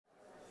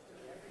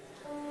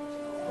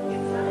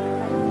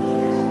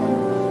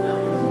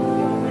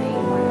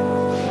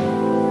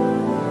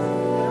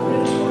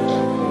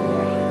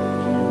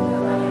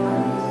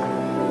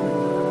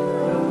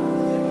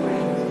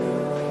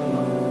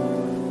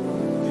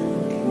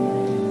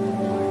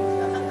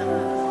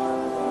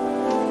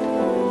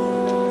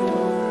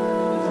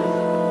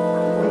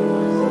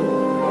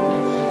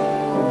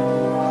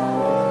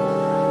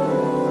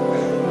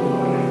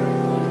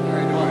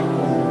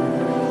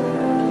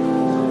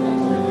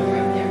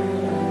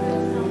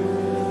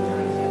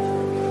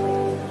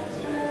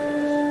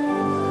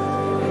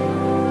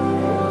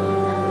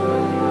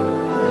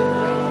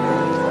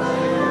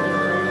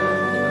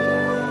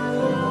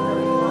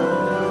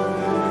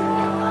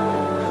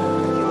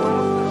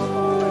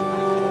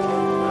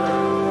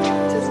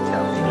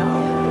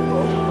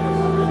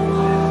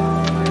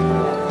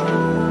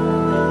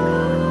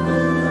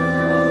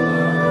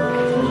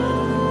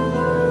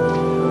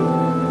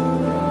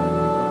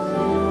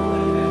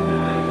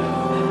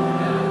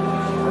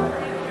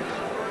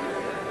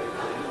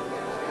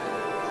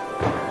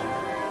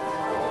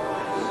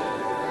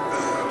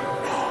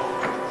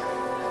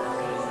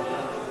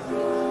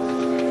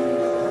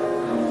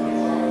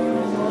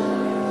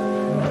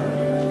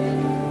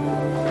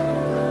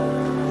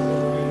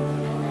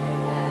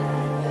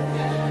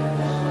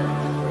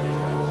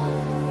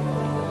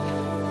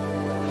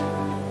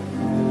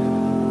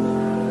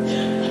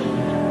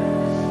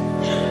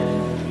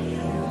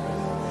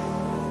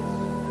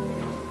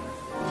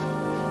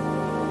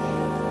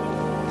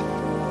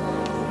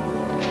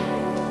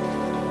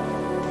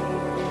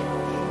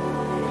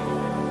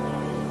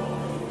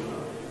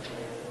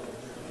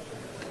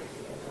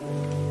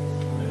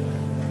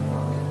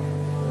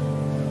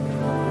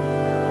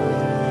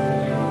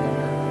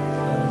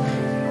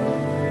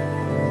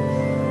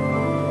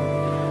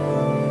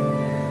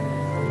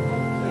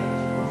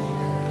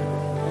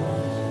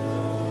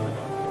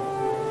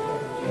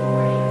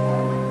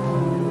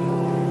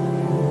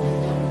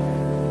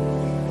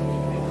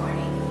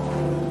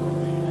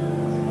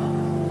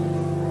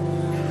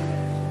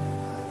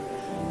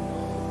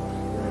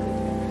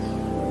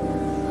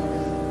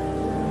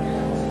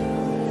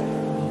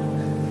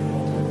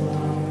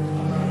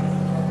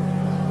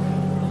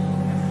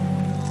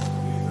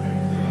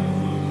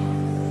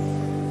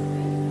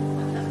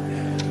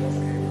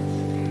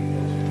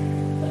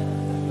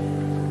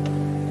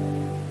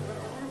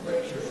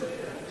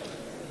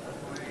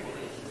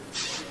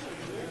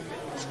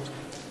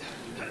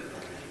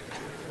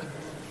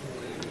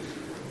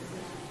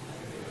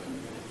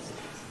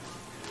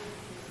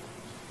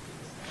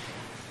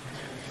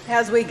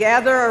As we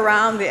gather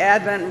around the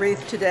Advent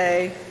wreath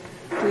today,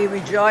 we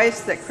rejoice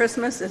that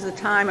Christmas is a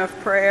time of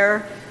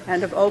prayer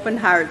and of open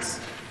hearts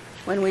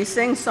when we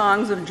sing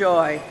songs of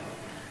joy.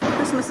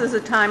 Christmas is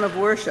a time of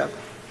worship,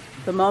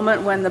 the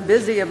moment when the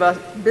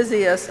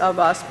busiest of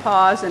us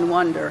pause and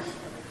wonder.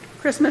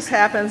 Christmas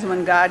happens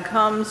when God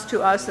comes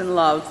to us in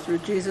love through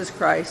Jesus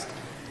Christ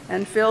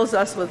and fills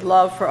us with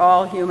love for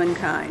all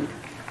humankind.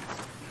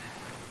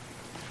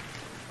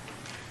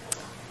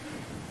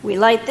 We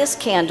light this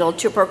candle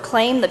to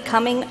proclaim the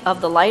coming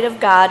of the light of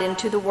God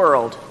into the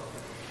world.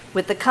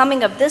 With the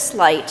coming of this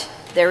light,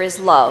 there is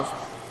love.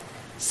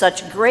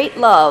 Such great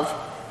love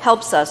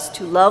helps us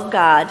to love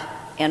God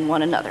and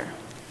one another.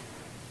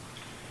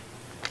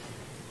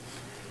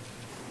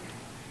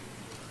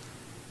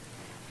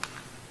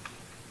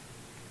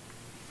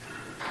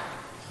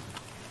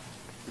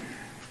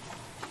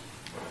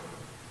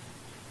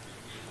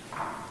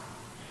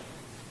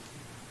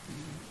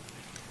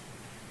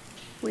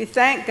 We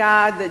thank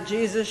God that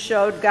Jesus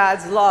showed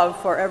God's love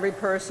for every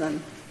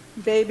person,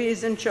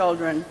 babies and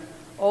children,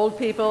 old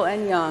people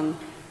and young,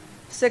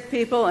 sick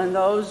people and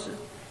those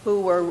who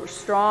were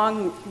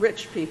strong,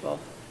 rich people,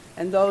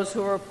 and those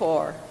who were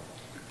poor.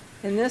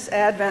 In this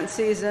Advent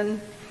season,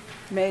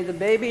 may the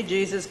baby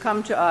Jesus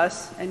come to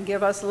us and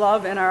give us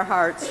love in our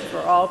hearts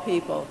for all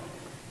people.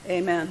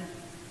 Amen.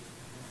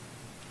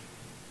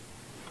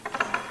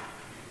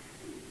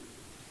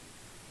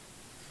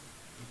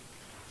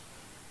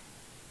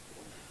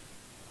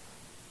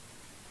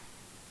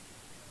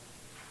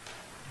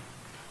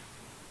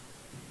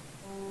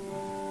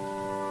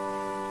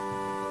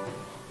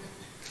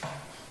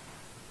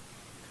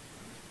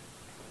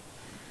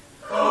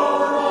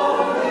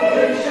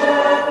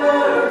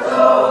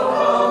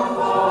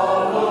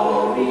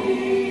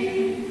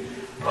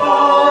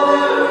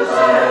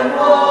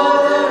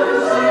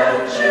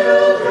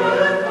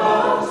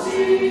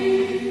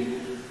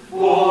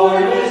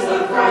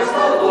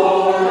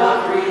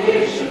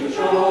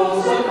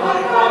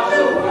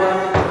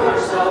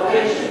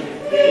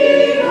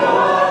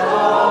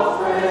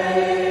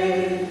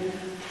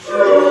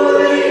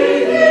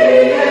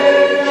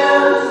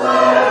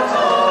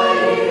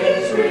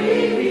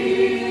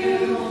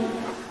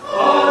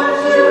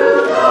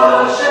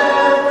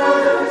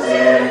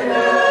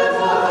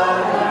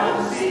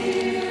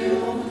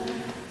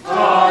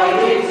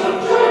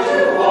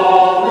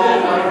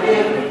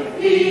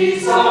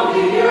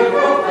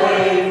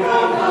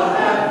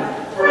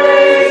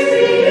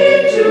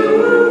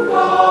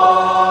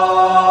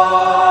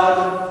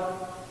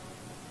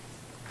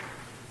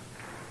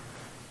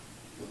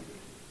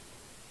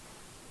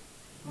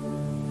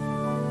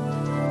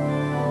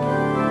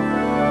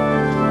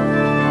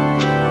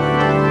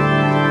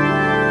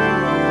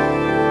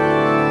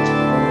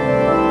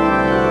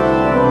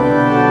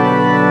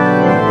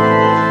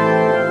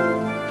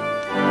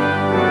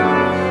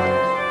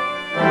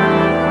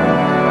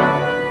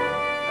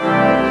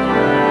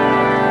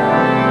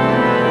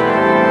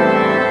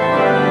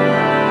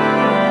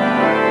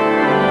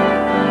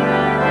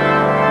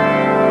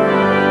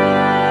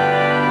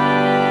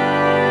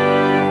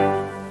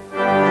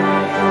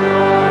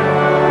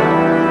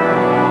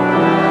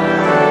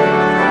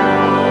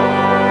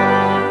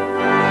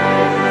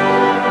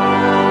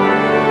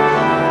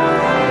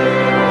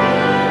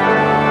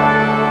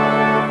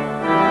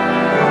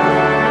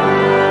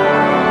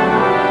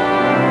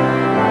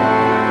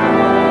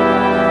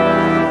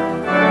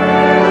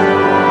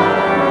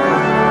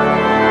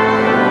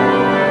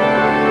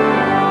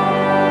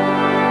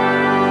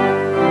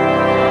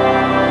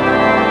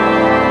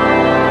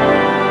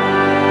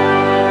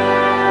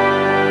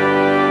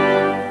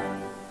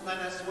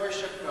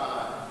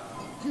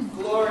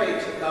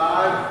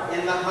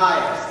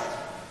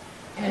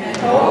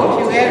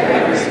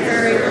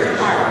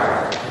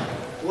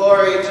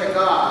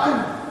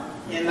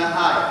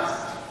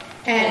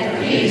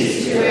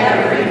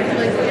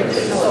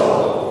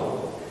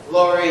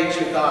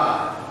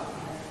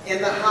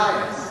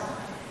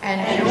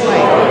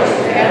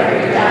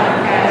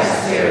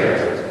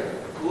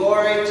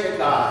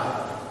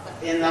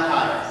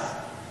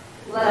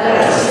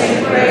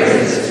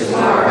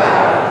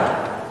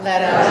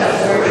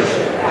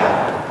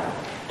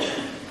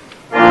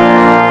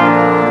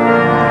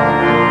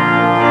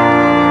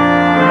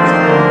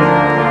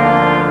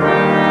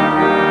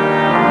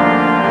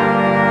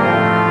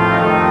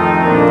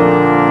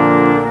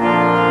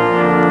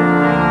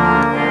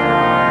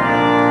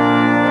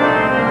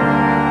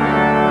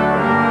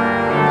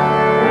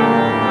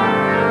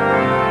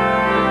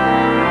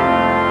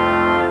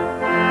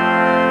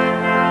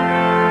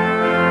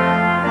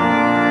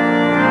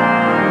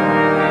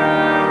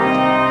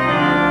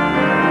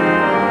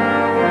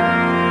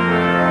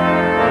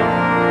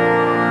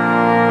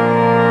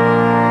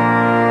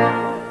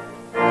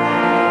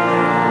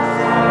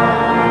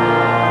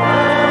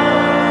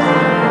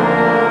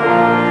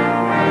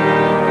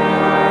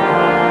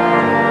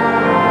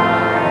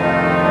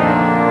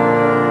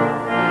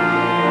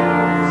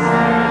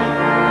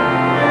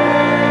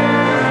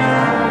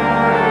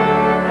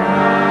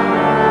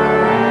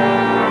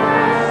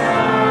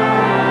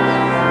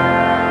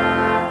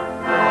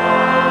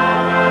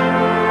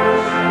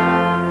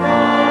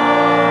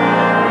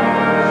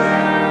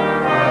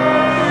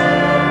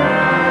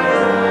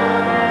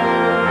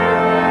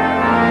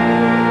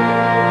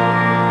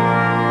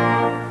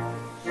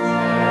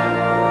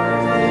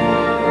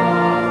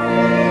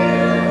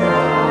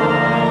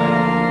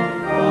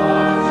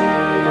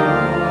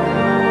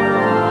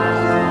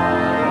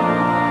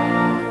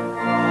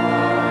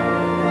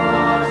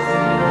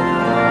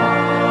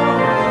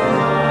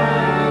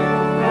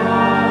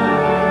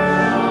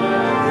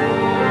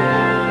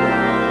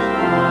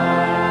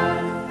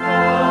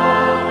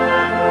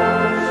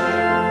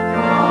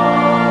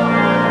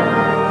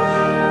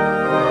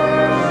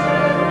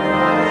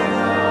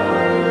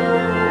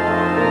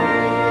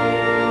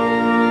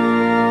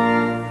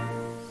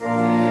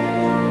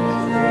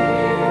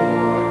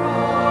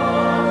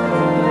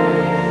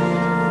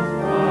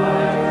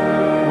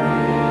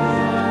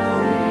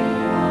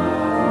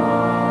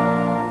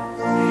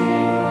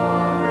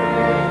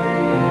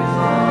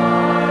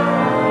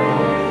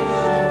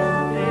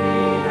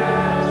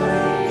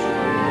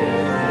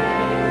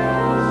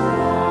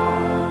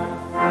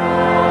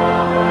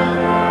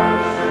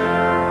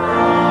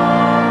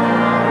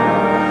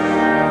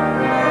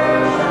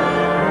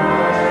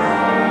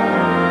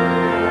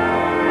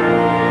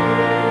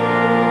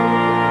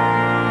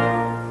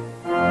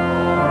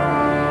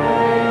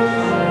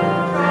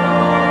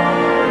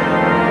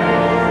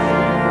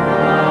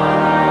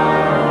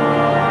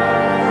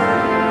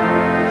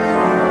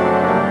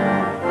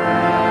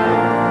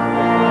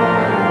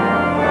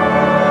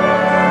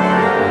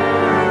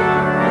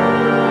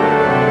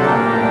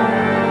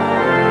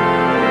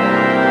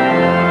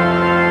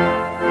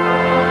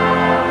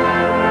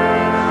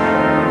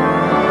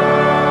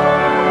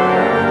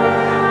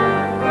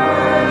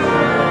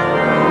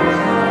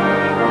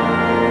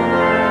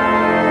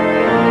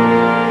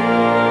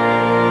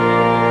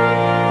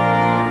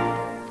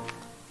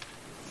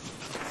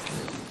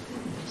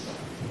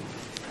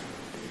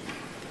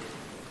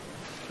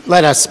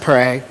 Let us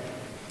pray.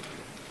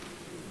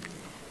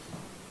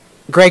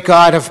 Great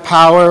God of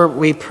power,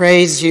 we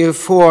praise you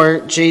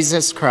for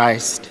Jesus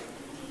Christ,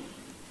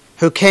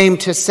 who came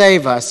to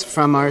save us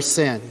from our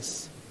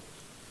sins.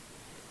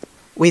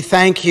 We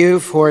thank you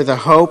for the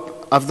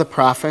hope of the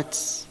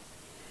prophets,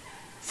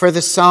 for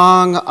the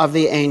song of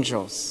the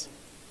angels,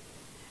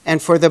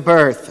 and for the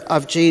birth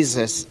of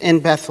Jesus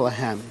in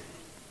Bethlehem.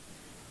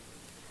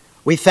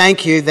 We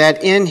thank you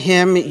that in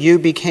him you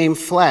became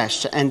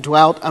flesh and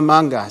dwelt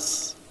among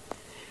us,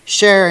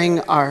 sharing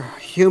our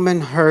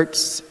human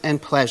hurts and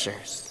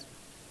pleasures.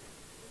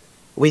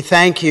 We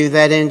thank you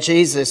that in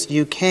Jesus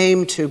you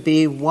came to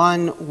be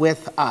one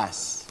with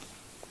us,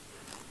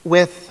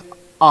 with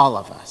all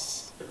of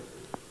us.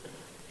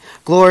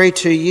 Glory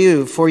to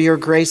you for your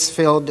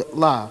grace-filled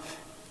love.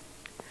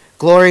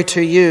 Glory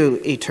to you,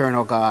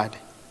 eternal God,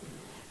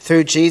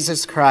 through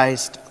Jesus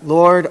Christ,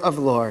 Lord of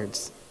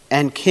lords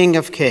and King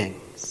of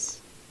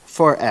kings,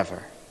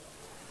 forever.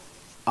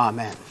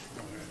 Amen.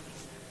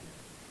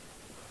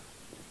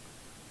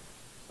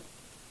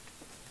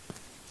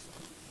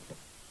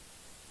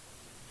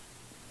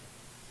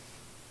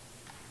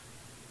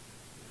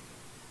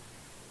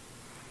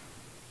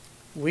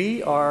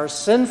 We are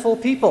sinful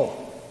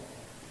people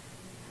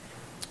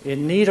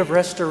in need of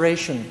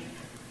restoration,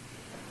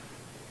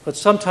 but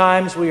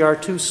sometimes we are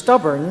too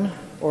stubborn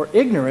or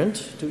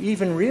ignorant to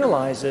even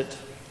realize it.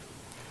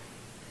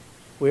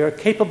 We are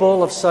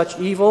capable of such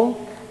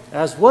evil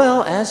as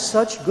well as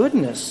such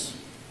goodness.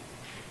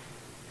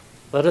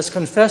 Let us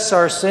confess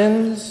our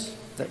sins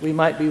that we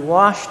might be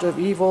washed of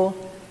evil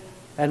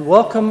and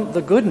welcome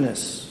the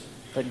goodness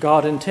that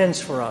God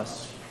intends for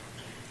us.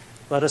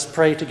 Let us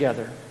pray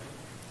together.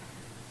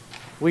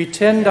 We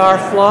tend our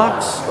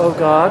flocks, O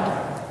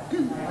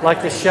God,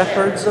 like the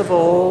shepherds of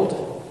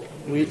old.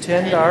 We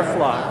tend our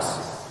flocks.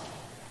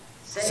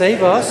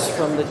 Save us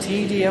from the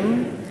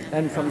tedium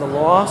and from the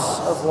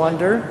loss of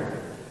wonder.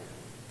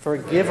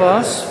 Forgive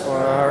us for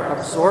our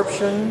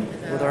absorption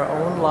with our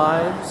own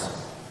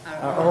lives,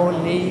 our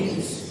own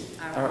needs,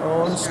 our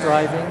own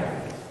striving.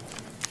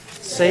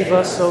 Save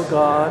us, O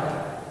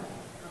God.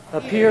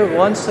 Appear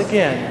once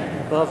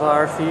again above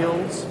our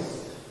fields.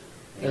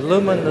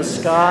 Illumine the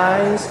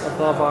skies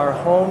above our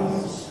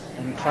homes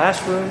and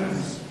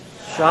classrooms,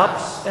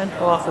 shops and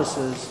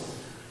offices.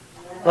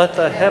 Let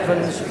the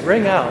heavens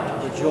ring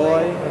out the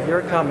joy of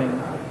your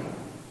coming,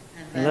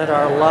 and let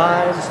our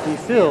lives be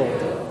filled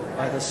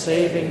by the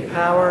saving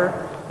power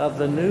of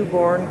the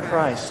newborn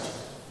Christ.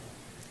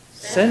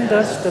 Send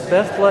us to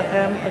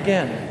Bethlehem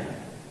again.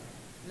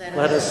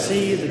 Let us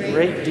see the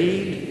great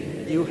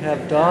deed you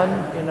have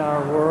done in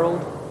our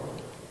world,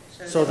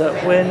 so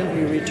that when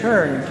we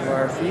return to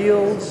our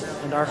fields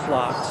and our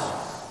flocks,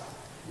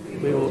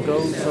 we will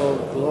go so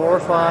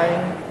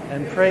glorifying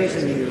and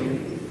praising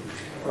you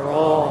for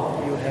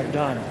all you have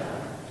done.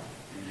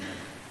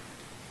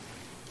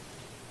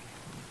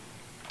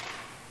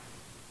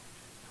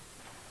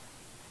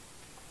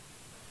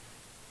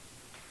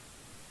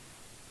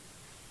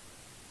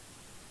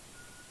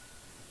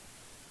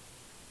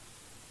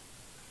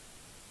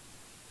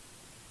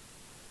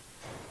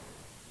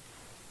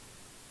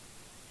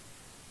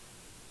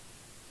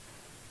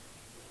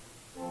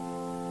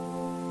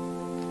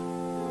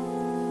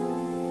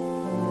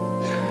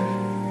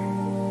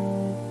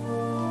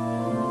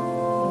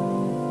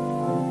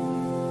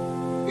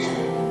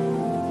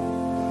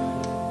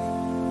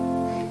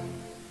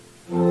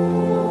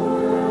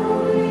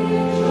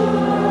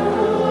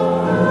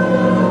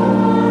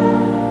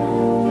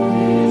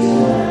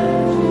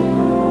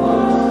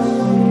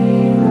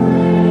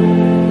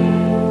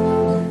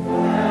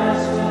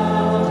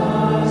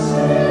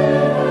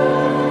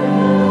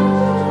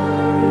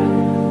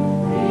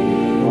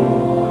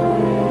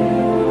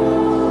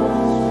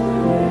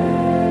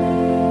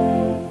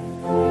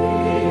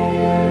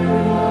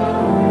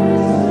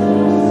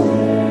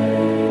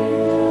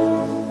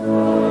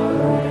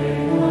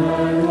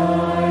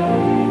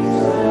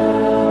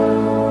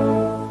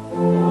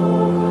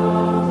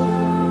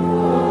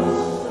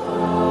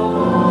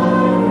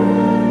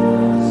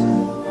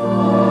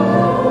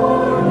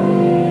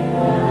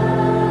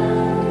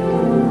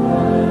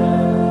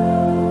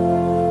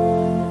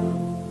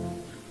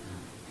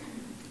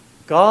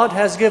 God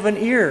has given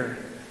ear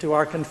to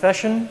our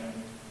confession,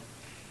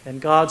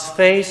 and God's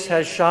face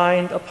has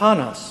shined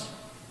upon us.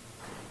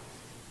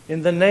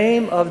 In the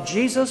name of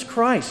Jesus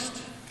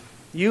Christ,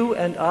 you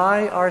and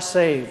I are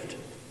saved.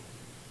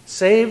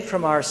 Saved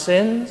from our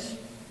sins,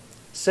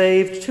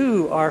 saved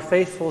to our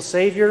faithful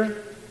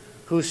Savior,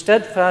 whose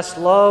steadfast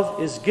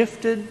love is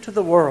gifted to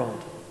the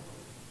world.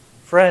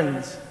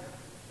 Friends,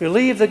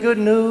 believe the good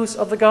news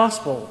of the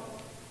gospel.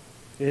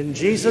 In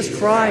Jesus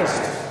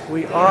Christ,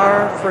 we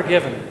are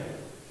forgiven.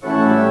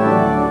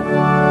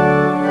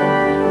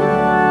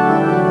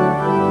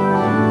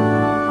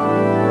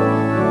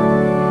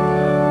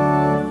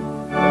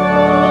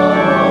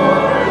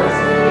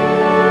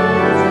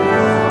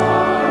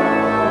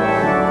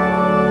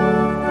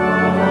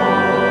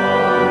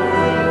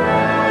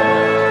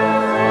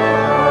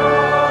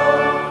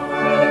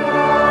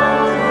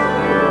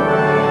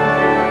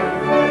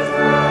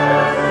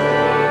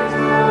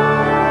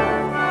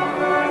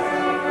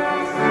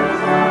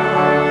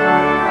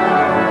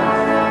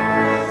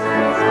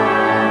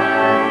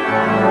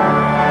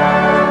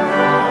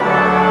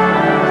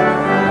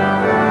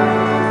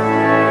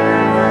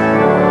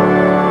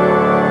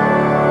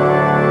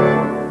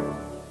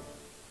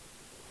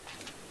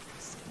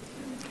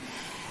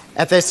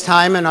 At this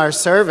time in our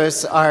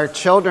service, our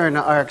children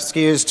are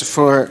excused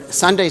for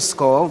Sunday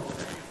school.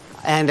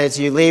 And as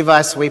you leave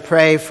us, we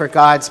pray for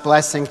God's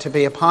blessing to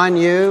be upon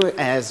you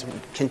as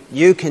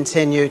you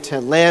continue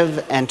to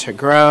live and to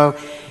grow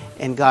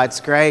in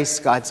God's grace,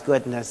 God's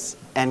goodness,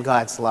 and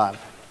God's love.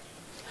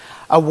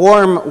 A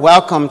warm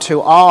welcome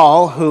to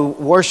all who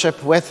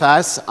worship with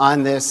us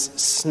on this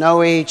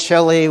snowy,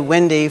 chilly,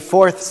 windy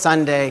fourth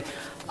Sunday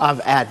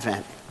of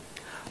Advent.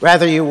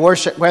 Whether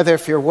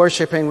if you're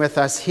worshiping with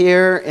us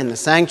here in the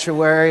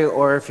sanctuary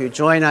or if you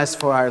join us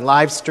for our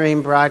live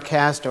stream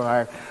broadcast or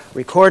our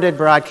recorded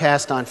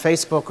broadcast on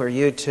Facebook or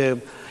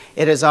YouTube,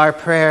 it is our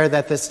prayer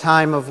that this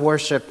time of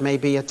worship may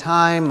be a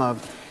time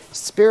of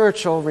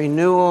spiritual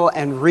renewal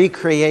and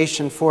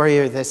recreation for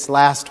you this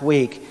last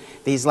week,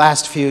 these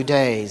last few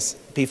days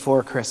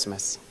before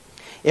Christmas.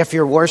 If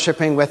you're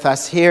worshiping with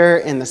us here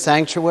in the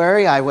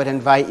sanctuary, I would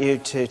invite you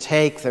to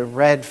take the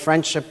red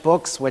friendship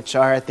books, which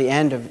are at the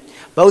end of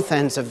both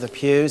ends of the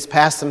pews.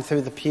 Pass them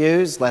through the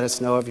pews. Let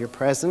us know of your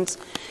presence.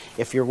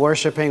 If you're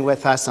worshiping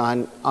with us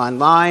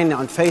online,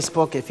 on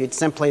Facebook, if you'd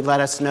simply let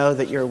us know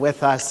that you're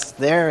with us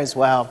there as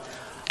well,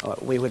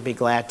 we would be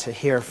glad to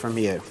hear from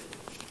you.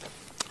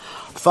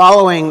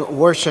 Following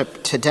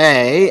worship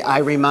today, I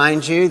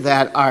remind you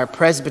that our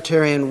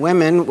Presbyterian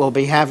women will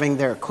be having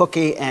their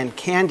cookie and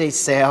candy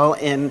sale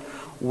in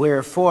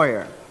Weir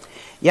Foyer.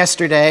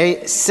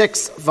 Yesterday,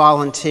 6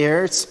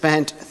 volunteers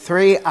spent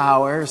 3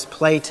 hours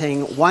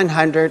plating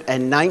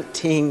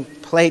 119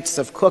 plates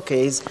of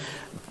cookies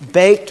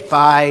baked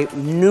by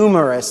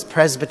numerous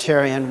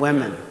Presbyterian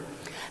women.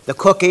 The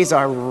cookies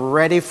are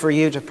ready for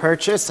you to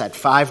purchase at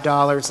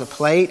 $5 a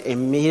plate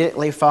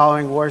immediately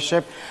following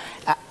worship.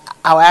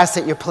 I'll ask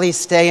that you please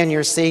stay in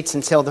your seats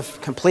until the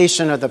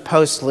completion of the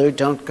postlude.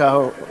 Don't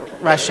go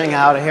rushing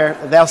out of here.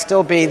 They'll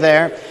still be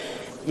there.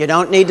 You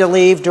don't need to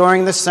leave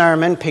during the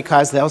sermon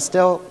because they'll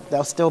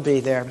still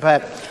be there.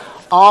 But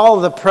all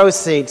the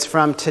proceeds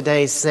from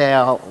today's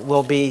sale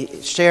will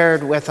be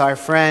shared with our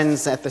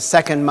friends at the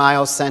Second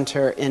Mile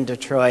Center in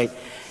Detroit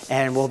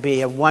and will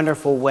be a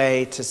wonderful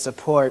way to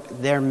support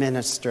their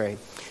ministry.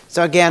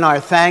 So again, our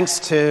thanks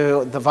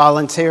to the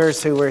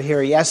volunteers who were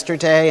here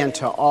yesterday and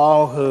to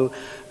all who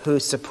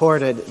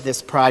supported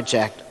this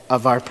project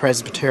of our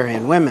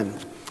Presbyterian women.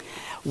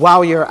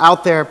 While you're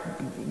out there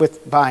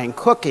with buying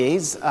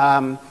cookies,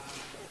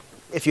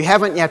 if you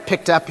haven't yet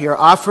picked up your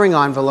offering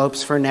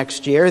envelopes for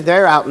next year,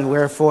 they're out in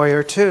Weir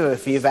Foyer too.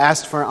 If you've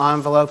asked for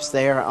envelopes,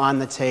 they are on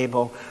the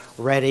table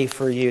ready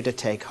for you to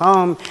take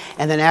home.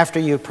 And then after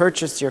you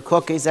purchase your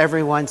cookies,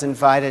 everyone's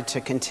invited to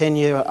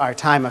continue our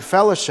time of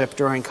fellowship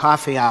during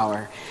coffee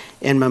hour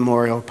in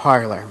Memorial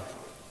Parlor.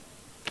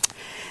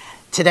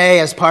 Today,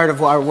 as part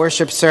of our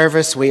worship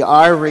service, we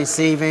are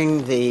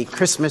receiving the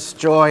Christmas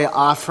Joy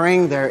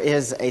offering. There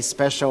is a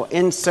special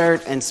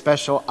insert and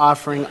special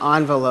offering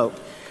envelope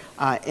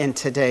in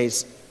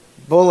today's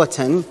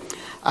bulletin.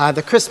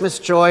 The Christmas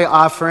Joy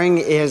offering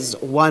is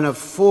one of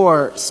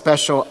 4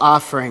 special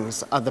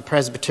offerings of the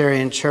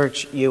Presbyterian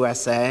Church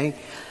USA.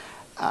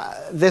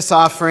 This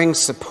offering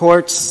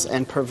supports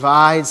and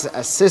provides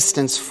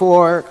assistance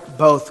for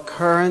both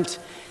current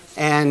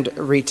and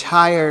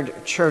retired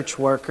church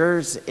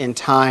workers in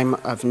time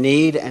of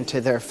need and to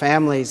their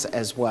families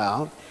as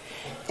well.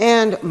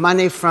 And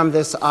money from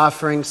this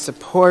offering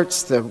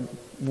supports the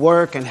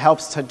work and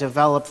helps to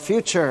develop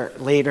future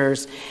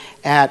leaders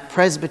at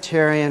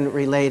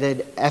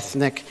Presbyterian-related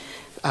ethnic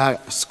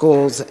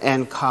schools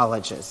and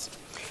colleges.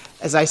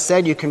 As I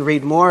said, you can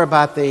read more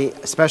about the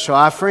special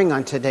offering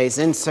on today's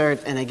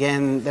insert, and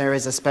again, there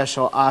is a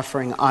special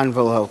offering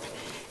envelope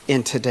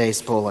in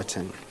today's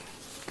bulletin.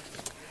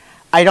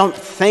 I don't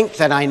think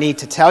that I need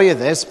to tell you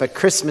this, but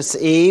Christmas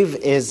Eve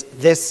is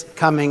this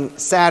coming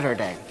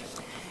Saturday.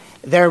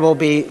 There will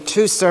be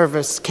 2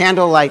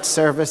 candlelight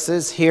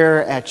services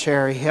here at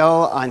Cherry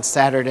Hill on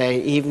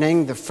Saturday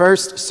evening. The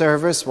first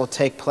service will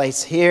take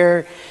place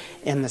here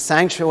in the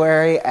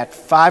sanctuary at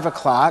 5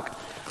 o'clock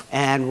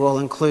and will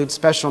include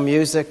special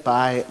music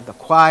by the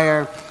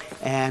choir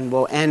and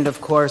will end, of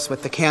course,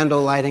 with the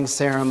candle lighting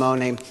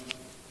ceremony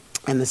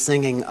and the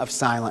singing of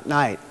Silent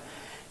Night.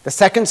 The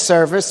second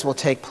service will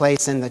take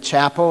place in the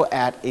chapel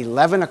at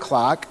 11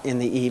 o'clock in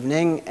the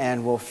evening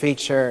and will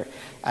feature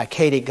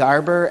Katie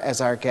Garber as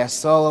our guest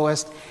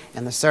soloist,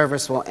 and the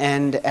service will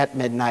end at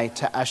midnight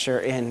to usher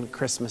in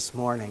Christmas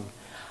morning.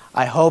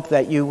 I hope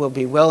that you will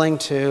be willing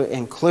to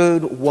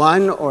include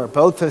one or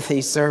both of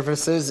these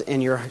services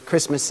in your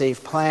Christmas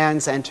Eve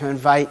plans and to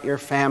invite your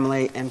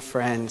family and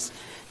friends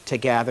to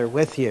gather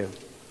with you.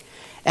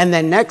 And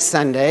then next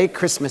Sunday,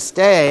 Christmas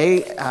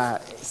Day,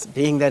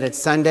 being that it's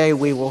Sunday,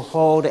 we will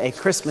hold a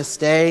Christmas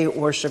Day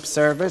worship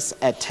service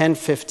at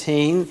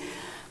 10:15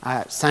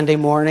 Sunday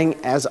morning,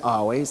 as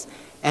always.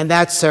 And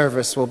that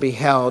service will be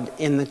held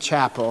in the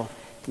chapel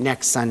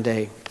next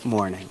Sunday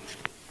morning.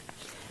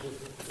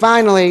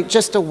 Finally,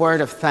 just a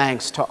word of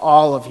thanks to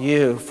all of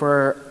you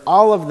for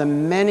all of the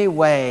many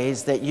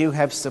ways that you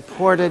have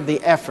supported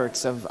the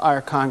efforts of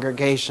our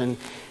congregation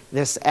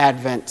this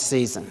Advent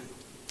season.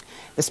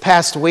 This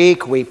past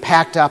week, we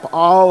packed up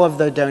all of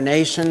the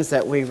donations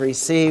that we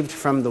received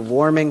from the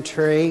warming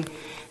tree.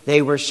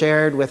 They were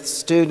shared with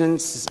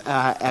students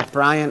at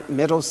Bryant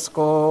Middle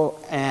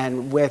School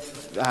and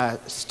with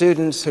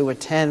students who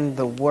attend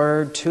the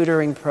Word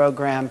tutoring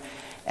program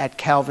at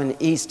Calvin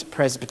East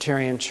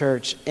Presbyterian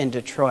Church in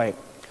Detroit.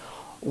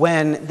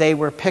 When they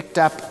were picked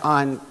up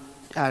on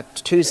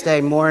Tuesday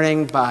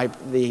morning by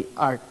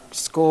our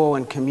school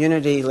and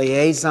community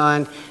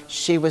liaison,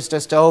 she was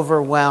just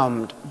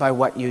overwhelmed by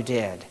what you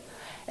did.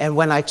 And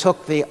when I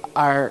took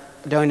our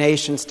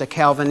donations to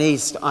Calvin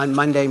East on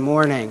Monday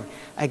morning,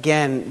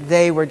 again,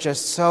 they were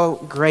just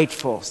so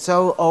grateful,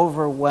 so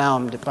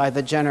overwhelmed by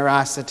the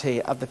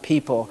generosity of the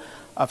people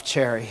of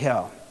Cherry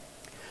Hill.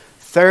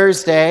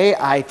 Thursday,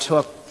 I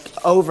took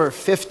over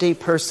 50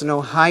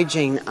 personal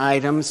hygiene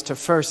items to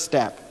First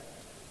Step.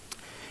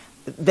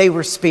 They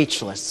were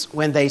speechless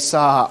when they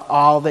saw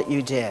all that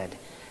you did.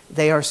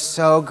 They are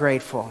so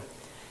grateful.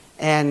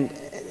 And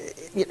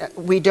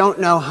we don't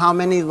know how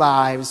many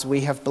lives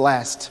we have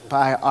blessed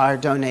by our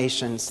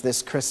donations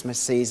this Christmas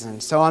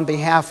season. So on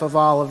behalf of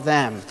all of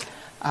them,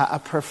 a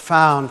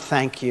profound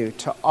thank you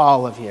to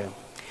all of you.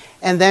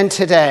 And then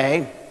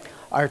today,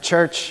 our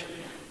church,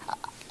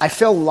 I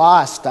feel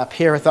lost up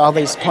here with all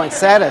these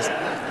poinsettias.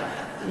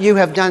 You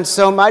have done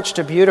so much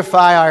to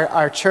beautify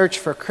our church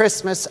for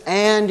Christmas,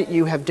 and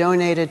you have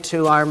donated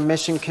to our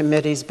Mission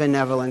Committee's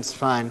Benevolence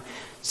Fund.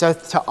 So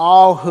to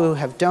all who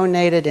have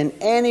donated in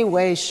any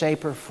way,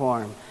 shape, or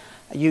form,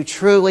 you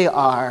truly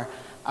are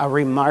a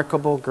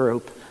remarkable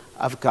group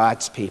of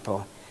God's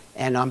people.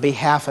 And on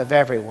behalf of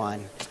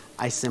everyone,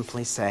 I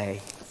simply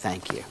say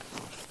thank you.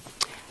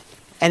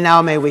 And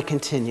now may we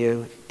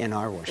continue in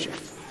our worship.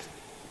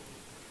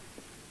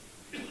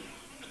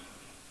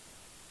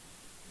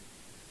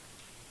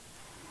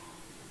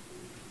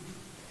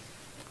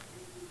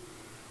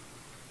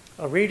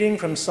 A reading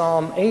from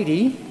Psalm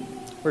 80,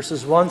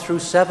 verses 1 through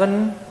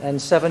 7 and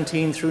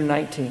 17 through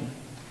 19.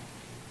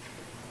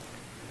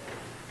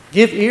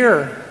 Give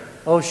ear,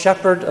 O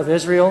shepherd of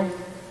Israel,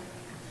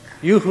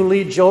 you who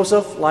lead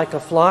Joseph like a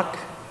flock,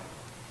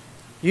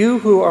 you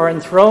who are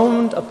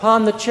enthroned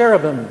upon the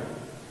cherubim,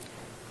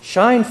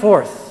 shine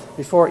forth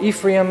before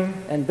Ephraim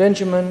and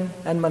Benjamin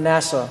and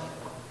Manasseh.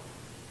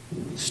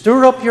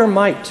 Stir up your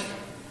might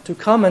to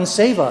come and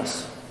save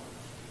us.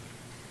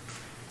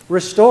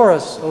 Restore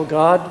us, O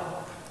God.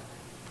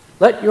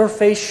 Let your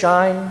face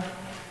shine,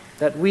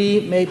 that we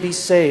may be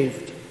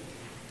saved.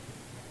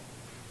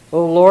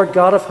 O Lord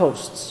God of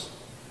hosts,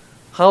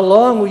 how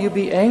long will you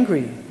be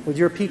angry with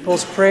your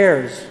people's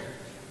prayers?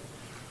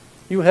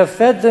 You have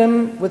fed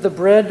them with the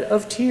bread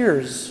of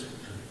tears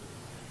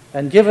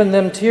and given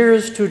them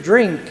tears to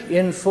drink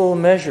in full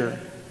measure.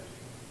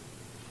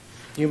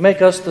 You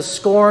make us the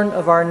scorn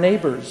of our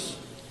neighbors.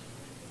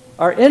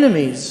 Our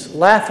enemies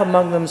laugh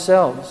among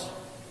themselves.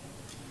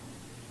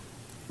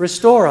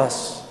 Restore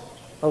us,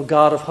 O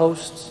God of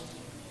hosts.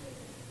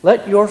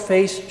 Let your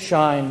face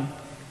shine,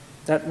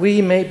 that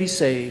we may be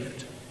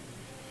saved.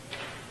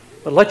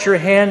 But let your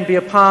hand be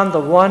upon the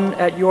one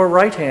at your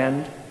right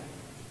hand,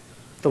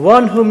 the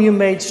one whom you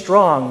made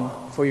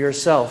strong for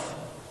yourself.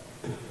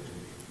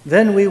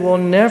 Then we will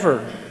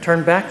never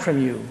turn back from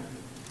you.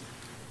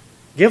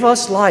 Give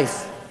us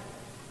life,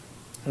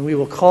 and we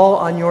will call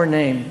on your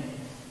name.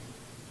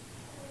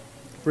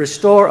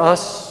 Restore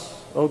us,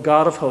 O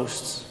God of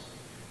hosts.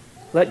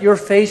 Let your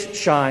face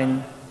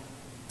shine,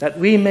 that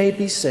we may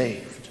be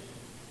saved.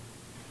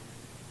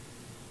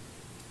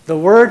 The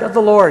word of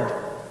the Lord.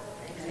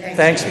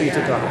 Thanks be to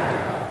God.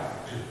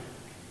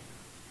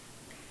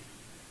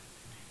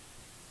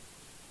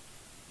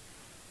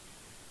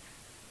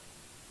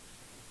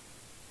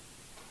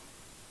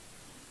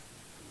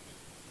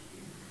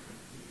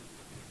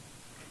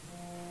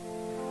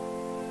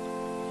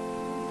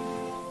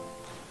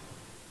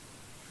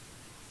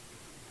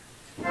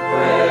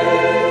 Thank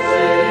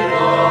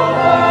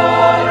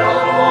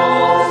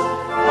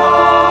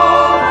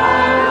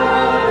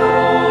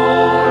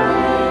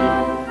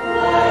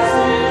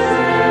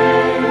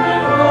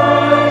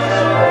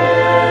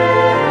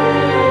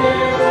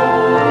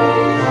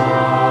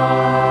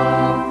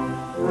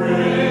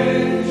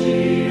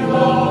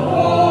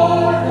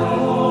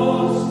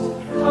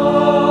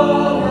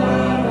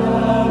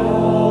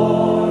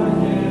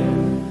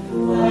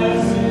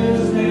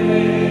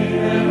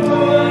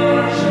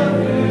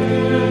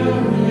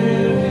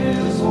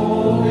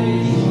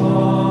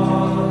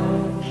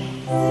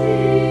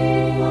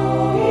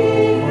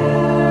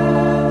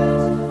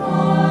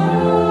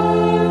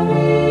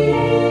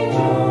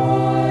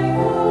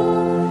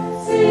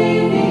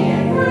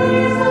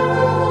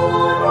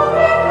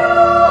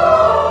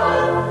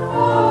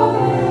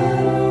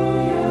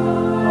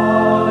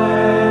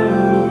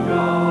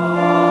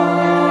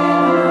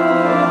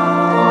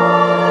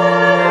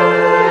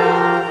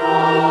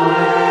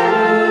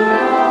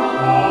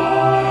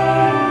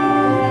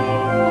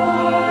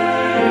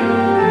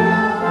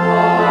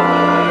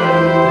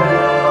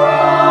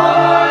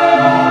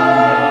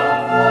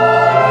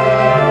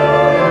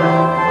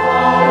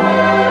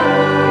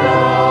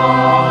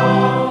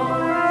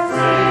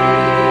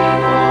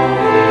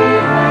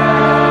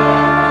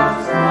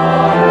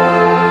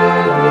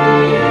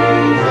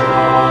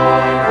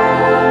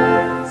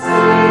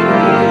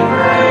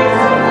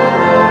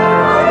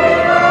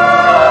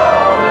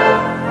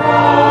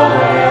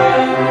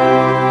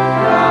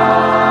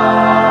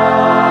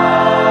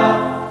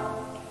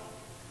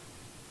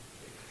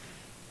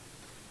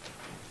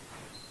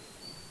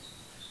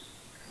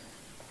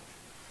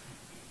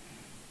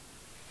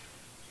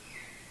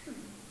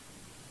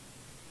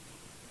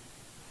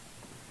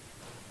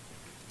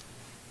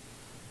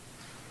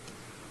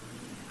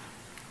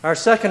Our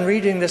second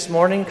reading this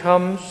morning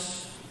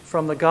comes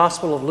from the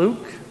Gospel of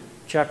Luke,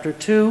 chapter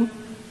 2,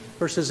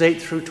 verses 8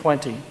 through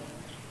 20.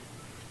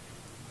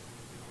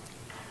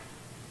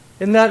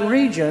 In that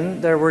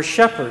region there were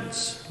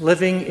shepherds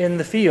living in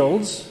the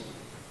fields,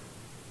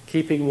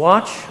 keeping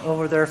watch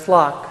over their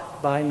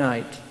flock by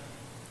night.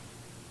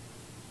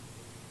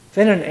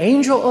 Then an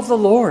angel of the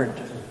Lord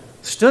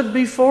stood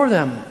before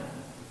them,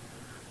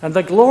 and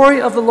the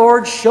glory of the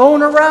Lord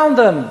shone around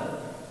them,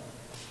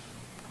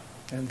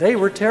 and they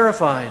were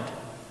terrified.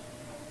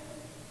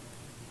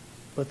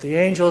 But the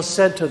angel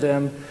said to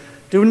them,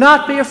 "Do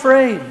not be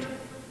afraid,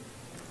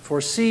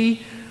 for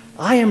see,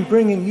 I am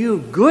bringing you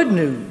good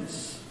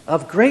news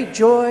of great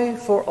joy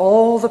for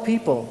all the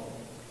people.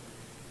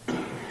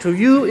 To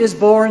you is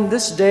born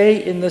this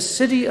day in the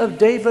city of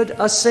David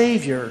a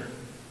Savior,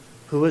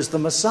 who is the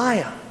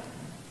Messiah,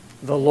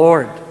 the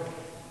Lord.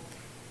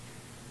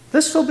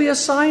 This will be a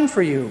sign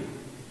for you.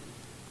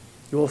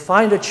 You will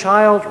find a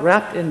child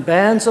wrapped in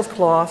bands of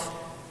cloth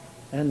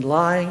and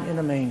lying in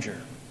a manger."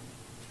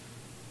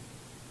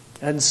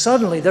 And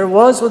suddenly there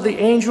was with the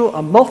angel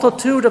a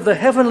multitude of the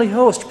heavenly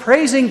host,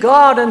 praising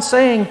God and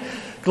saying,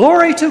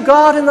 "Glory to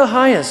God in the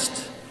highest,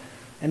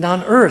 and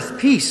on earth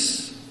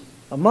peace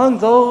among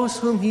those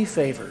whom he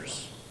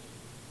favors."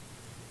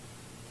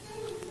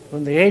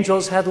 When the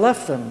angels had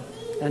left them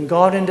and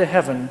gone into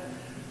heaven,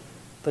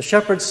 the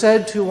shepherds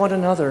said to one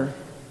another,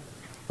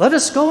 "Let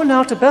us go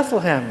now to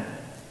Bethlehem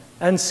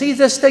and see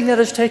this thing that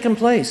has taken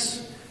place,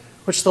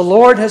 which the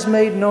Lord has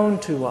made known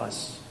to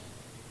us."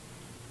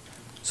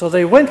 So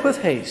they went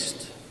with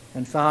haste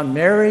and found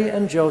Mary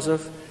and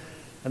Joseph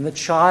and the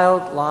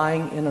child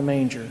lying in a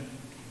manger.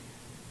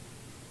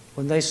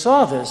 When they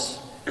saw this,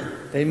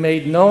 they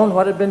made known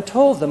what had been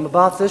told them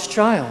about this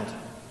child.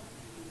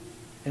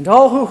 And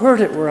all who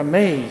heard it were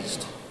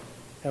amazed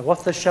at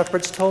what the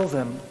shepherds told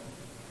them.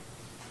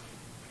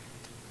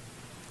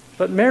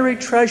 But Mary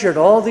treasured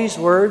all these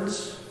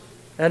words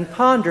and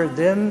pondered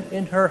them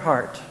in her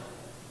heart.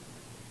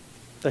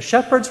 The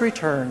shepherds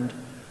returned,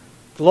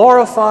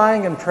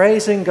 glorifying and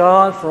praising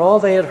God for all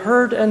they had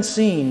heard and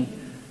seen,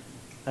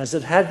 as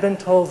it had been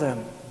told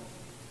them.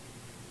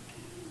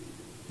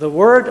 The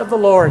word of the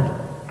Lord.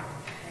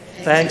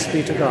 Thanks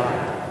be to God.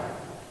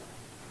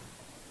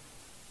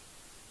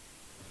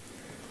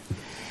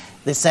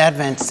 This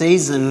Advent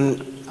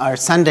season, our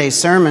Sunday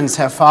sermons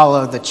have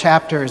followed the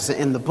chapters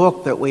in the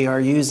book that we are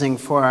using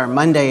for our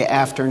Monday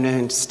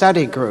afternoon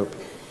study group.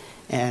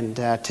 And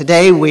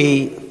today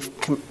we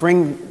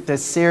bring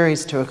this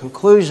series to a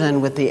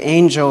conclusion with the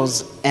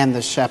angels and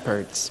the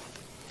shepherds.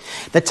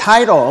 The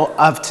title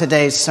of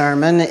today's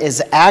sermon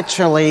is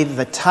actually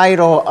the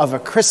title of a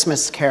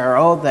Christmas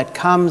carol that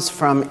comes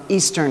from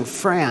Eastern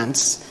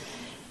France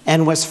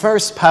and was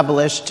first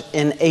published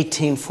in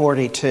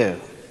 1842.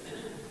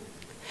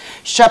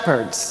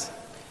 Shepherds,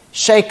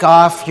 shake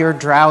off your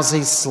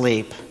drowsy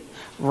sleep.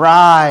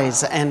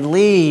 Rise and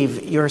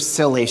leave your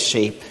silly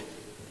sheep.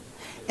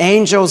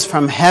 Angels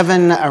from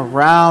heaven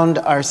around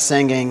are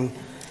singing.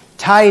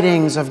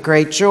 Tidings of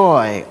great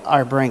joy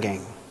are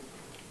bringing.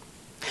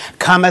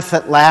 Cometh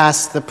at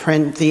last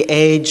the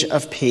age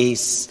of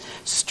peace.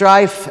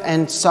 Strife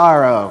and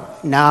sorrow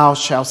now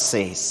shall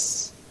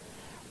cease.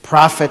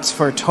 Prophets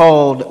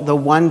foretold the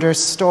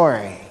wondrous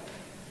story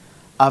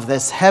of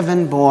this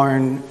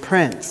heaven-born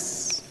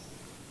Prince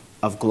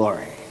of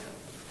glory.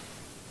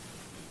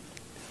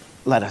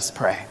 Let us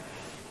pray.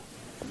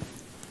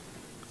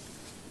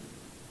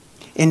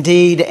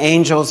 Indeed,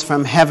 angels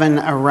from heaven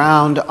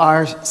around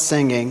are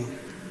singing.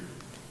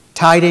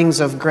 Tidings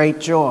of great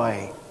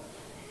joy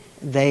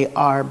they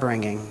are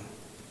bringing.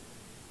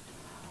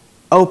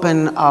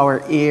 Open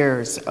our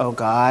ears, O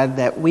God,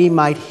 that we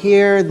might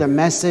hear the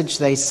message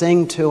they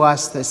sing to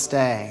us this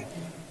day.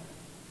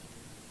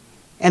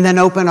 And then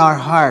open our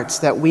hearts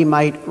that we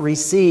might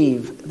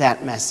receive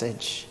that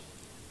message.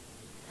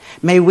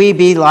 May we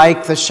be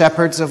like the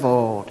shepherds of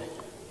old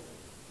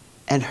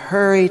and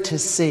hurry to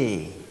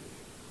see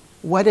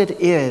what it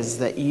is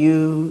that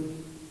you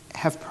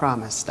have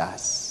promised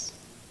us.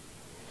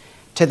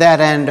 To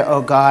that end,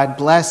 O God,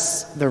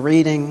 bless the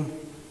reading,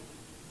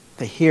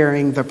 the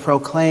hearing, the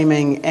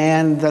proclaiming,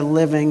 and the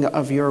living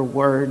of your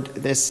word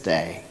this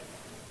day.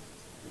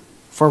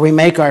 For we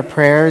make our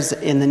prayers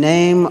in the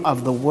name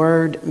of the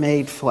Word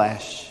made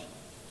flesh,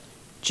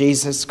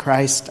 Jesus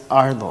Christ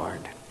our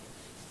Lord.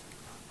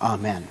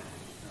 Amen.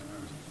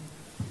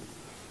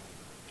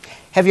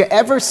 Have you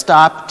ever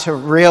stopped to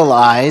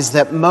realize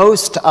that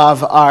most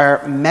of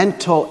our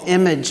mental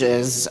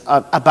images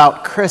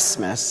about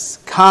Christmas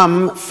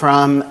come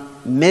from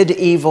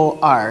medieval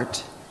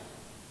art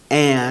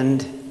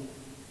and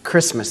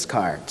Christmas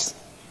cards?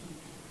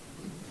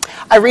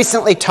 I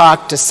recently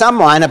talked to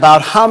someone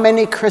about how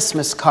many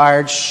Christmas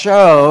cards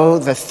show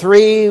the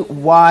three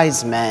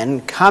wise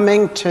men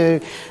coming to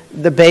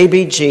the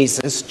baby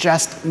Jesus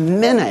just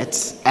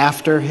minutes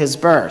after his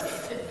birth.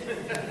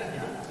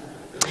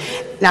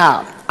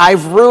 Now,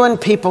 I've ruined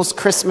people's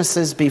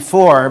Christmases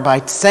before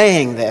by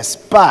saying this,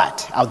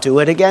 but I'll do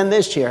it again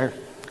this year.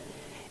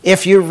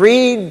 If you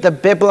read the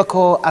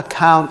biblical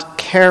account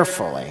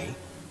carefully,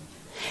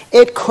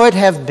 it could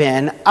have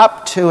been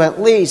up to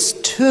at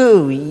least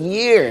 2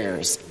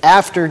 years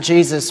after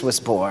Jesus was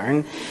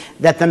born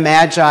that the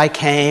Magi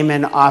came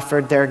and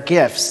offered their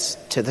gifts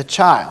to the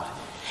child.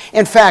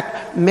 In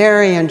fact,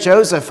 Mary and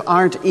Joseph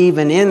aren't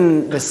even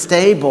in the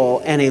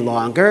stable any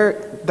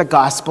longer. The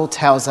gospel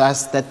tells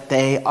us that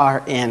they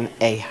are in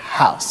a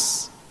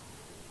house.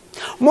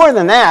 More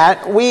than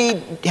that,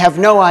 we have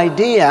no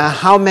idea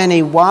how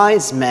many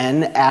wise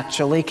men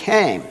actually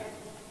came.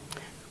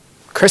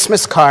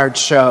 Christmas cards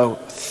show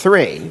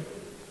 3,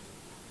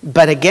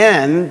 but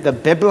again, the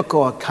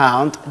biblical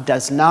account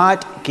does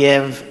not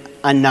give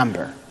a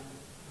number.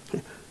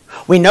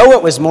 We know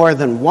it was more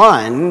than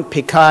 1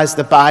 because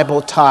the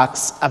Bible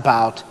talks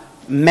about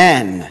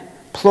men,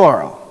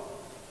 plural.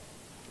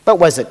 But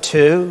was it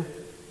 2,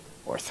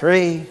 or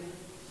 3,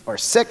 or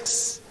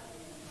 6,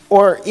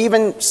 or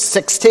even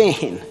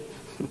 16?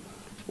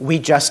 We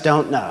just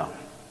don't know.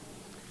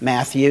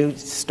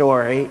 Matthew's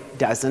story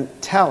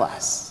doesn't tell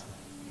us.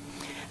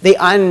 The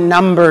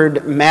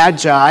unnumbered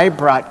Magi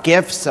brought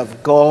gifts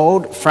of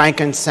gold,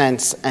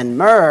 frankincense, and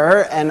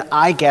myrrh, and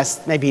I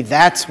guess maybe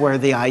that's where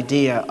the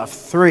idea of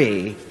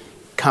 3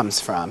 comes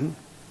from.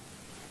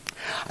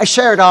 I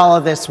shared all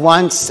of this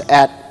once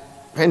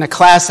in a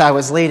class I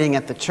was leading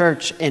at the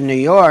church in New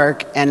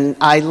York, and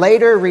I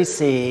later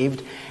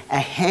received a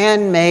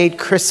handmade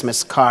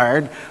Christmas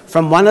card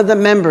from one of the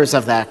members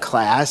of that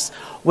class,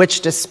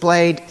 which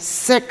displayed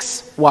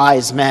 6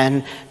 wise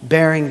men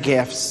bearing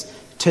gifts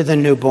to the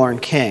newborn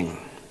king.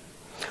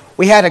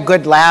 We had a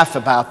good laugh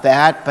about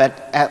that,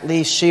 but at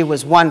least she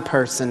was one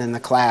person in the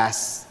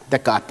class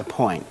that got the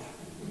point.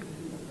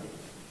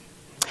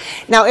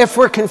 Now, if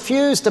we're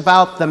confused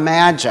about the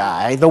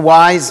Magi, the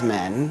wise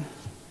men,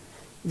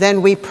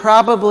 then we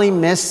probably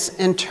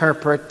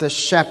misinterpret the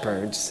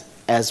shepherds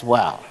as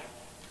well.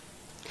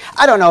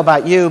 I don't know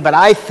about you, but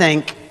I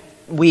think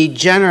we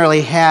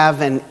generally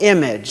have an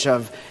image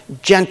of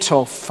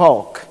gentle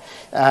folk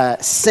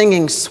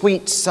singing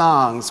sweet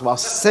songs while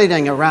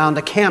sitting around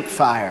a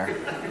campfire.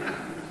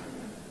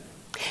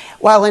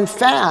 While in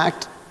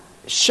fact,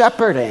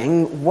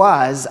 shepherding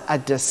was a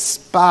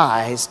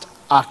despised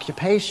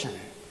occupation.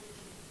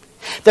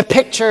 The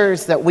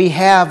pictures that we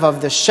have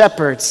of the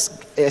shepherds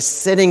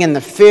sitting in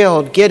the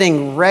field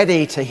getting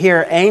ready to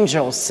hear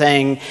angels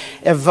sing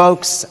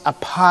evokes a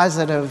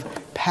positive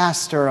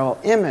pastoral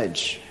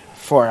image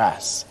for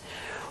us.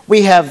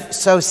 We have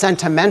so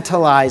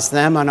sentimentalized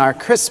them on our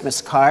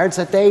Christmas cards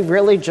that they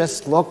really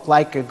just look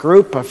like a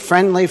group of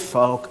friendly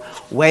folk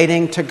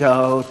waiting to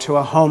go to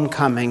a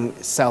homecoming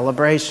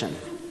celebration.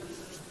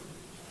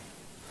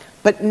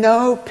 But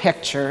no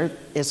picture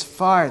is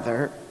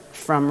farther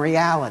from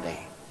reality.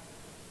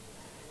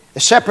 The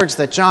shepherds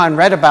that John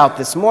read about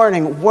this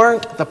morning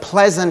weren't the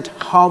pleasant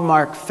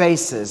Hallmark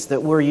faces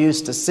that we're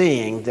used to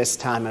seeing this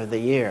time of the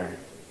year.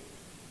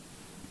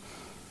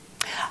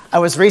 I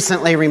was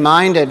recently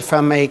reminded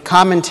from a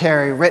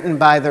commentary written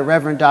by the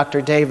Reverend Dr.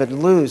 David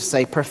Luce,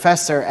 a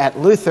professor at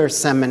Luther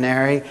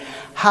Seminary,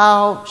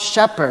 how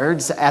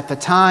shepherds at the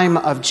time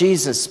of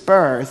Jesus'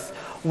 birth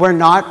were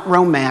not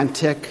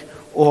romantic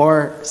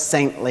or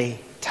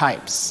saintly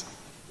types.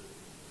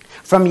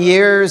 From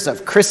years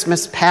of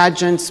Christmas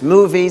pageants,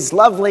 movies,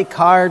 lovely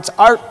cards,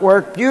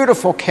 artwork,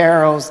 beautiful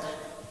carols,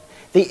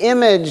 the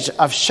image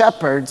of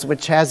shepherds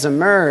which has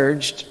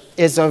emerged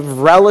is of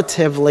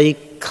relatively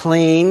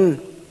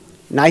clean,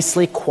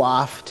 nicely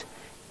coiffed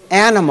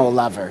animal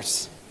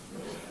lovers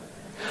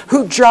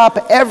who drop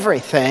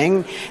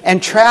everything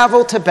and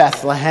travel to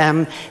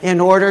Bethlehem in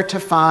order to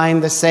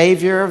find the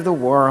Savior of the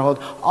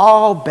world,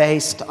 all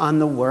based on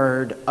the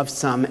word of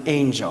some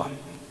angel.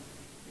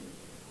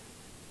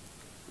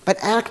 But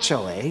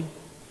actually,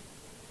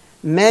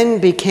 men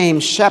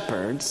became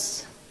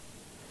shepherds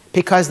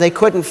because they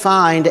couldn't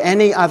find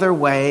any other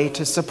way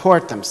to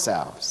support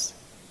themselves.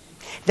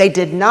 They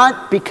did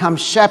not become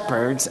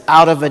shepherds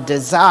out of a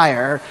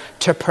desire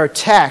to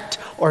protect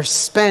or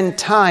spend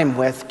time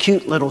with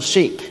cute little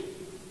sheep.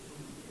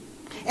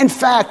 In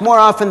fact, more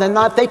often than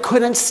not, they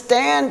couldn't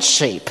stand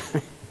sheep.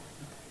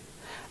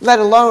 Let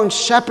alone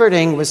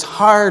shepherding was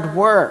hard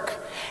work,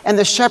 and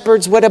the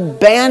shepherds would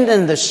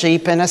abandon the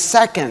sheep in a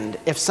second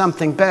if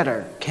something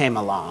better came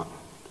along.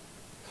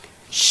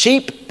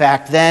 Sheep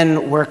back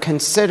then were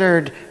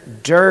considered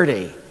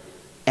dirty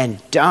and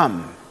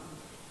dumb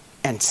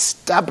and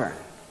stubborn,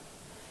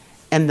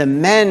 and the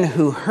men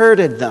who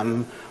herded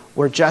them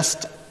were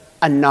just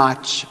a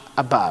notch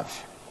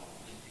above.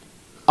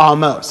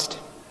 Almost.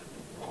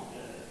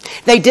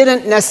 They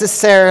didn't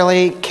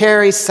necessarily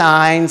carry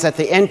signs at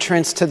the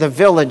entrance to the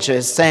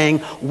villages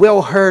saying,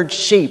 "We'll herd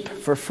sheep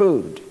for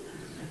food,"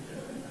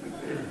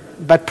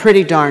 but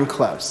pretty darn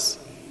close.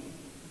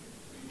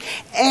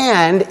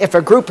 And if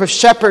a group of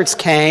shepherds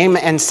came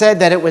and said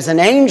that it was an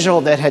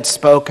angel that had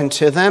spoken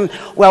to them,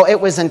 well, it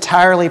was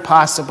entirely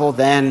possible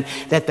then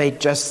that they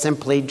just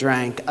simply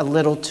drank a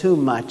little too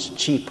much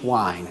cheap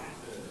wine.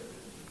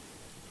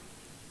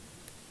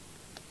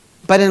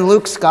 But in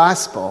Luke's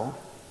gospel,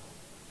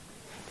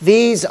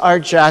 These are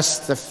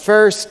just the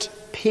first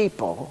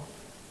people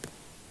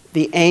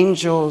the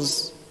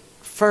angels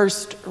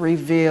first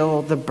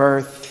reveal the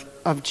birth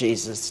of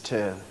Jesus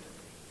to.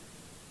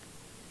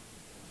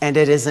 And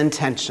it is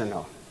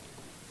intentional.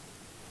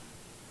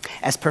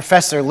 As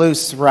Professor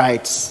Luce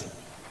writes,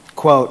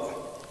 quote,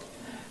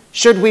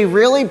 "Should we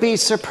really be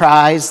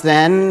surprised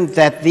then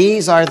that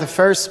these are the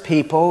first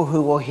people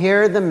who will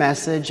hear the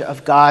message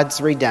of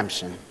God's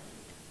redemption?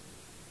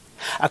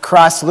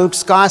 Across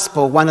Luke's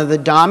gospel, one of the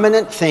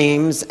dominant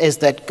themes is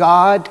that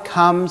God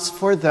comes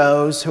for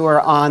those who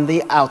are on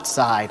the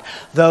outside,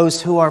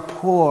 those who are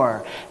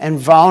poor and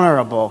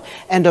vulnerable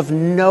and of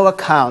no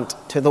account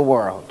to the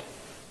world.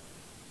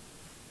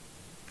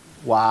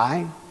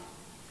 Why?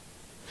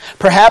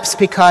 Perhaps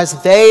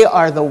because they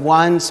are the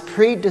ones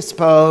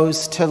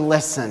predisposed to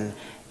listen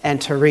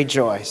and to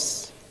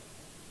rejoice.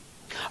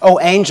 Oh,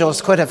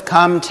 angels could have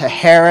come to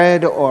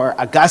Herod or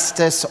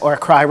Augustus or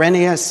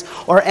Quirinius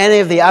or any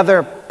of the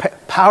other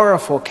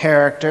powerful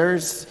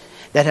characters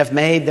that have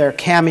made their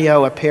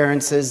cameo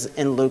appearances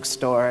in Luke's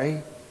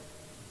story.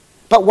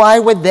 But why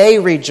would they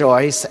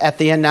rejoice at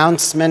the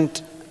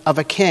announcement of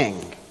a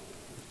king?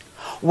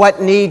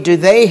 What need do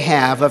they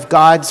have of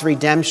God's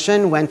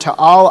redemption when to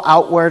all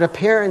outward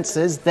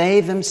appearances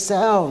they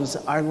themselves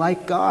are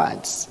like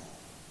gods?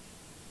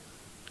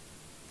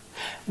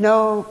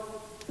 No,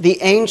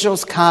 the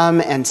angels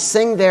come and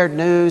sing their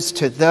news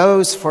to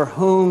those for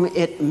whom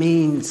it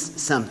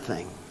means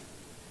something.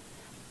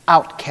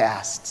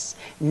 Outcasts,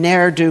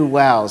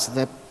 ne'er-do-wells,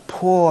 the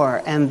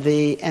poor and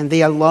the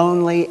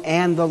lonely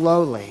and the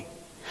lowly,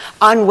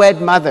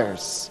 unwed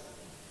mothers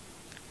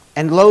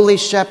and lowly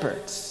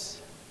shepherds,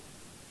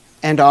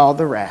 and all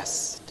the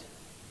rest.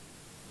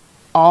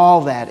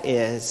 All that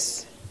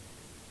is,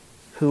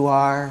 who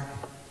are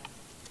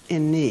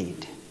in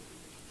need.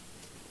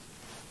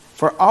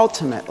 For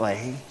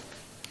ultimately,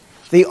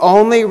 the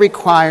only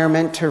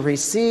requirement to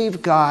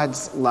receive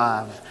God's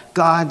love,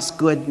 God's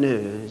good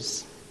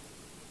news,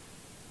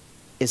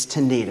 is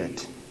to need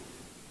it.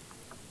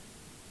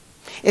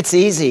 It's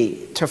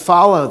easy to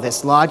follow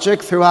this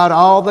logic throughout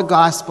all the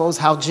Gospels,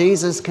 how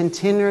Jesus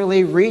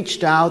continually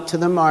reached out to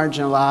the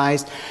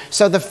marginalized,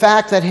 so the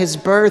fact that his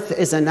birth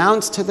is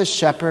announced to the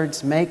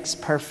shepherds makes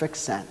perfect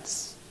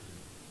sense.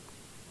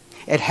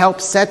 It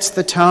helps sets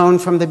the tone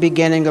from the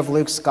beginning of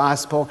Luke's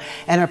Gospel,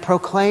 and it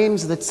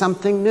proclaims that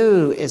something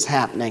new is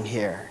happening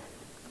here.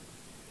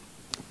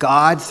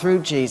 God, through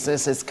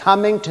Jesus, is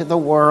coming to the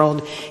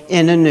world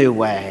in a new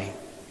way,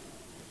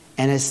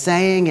 and is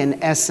saying,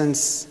 in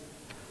essence,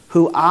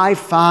 who I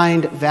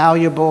find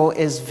valuable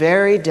is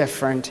very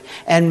different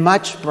and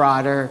much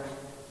broader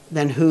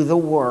than who the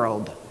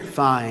world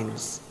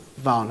finds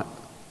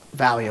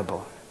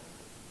valuable.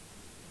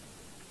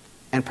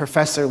 And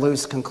Professor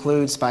Luce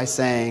concludes by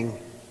saying,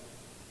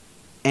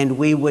 and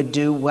we would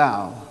do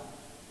well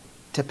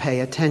to pay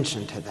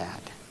attention to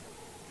that.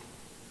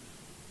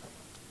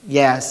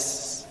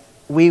 Yes,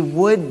 we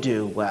would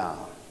do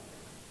well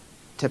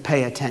to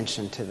pay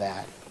attention to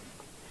that.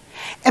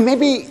 And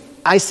maybe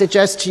I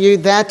suggest to you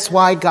that's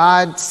why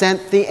God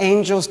sent the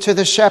angels to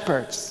the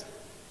shepherds,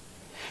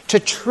 to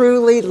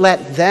truly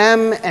let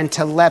them and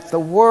to let the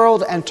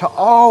world and to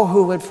all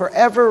who would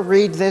forever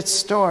read this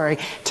story,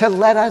 to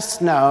let us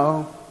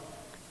know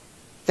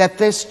that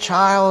this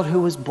child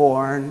who was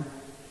born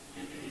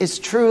is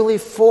truly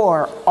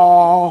for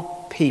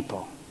all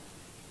people,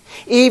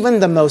 even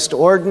the most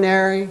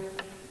ordinary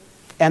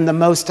and the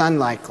most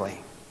unlikely,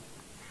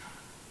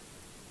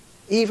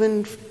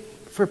 even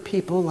for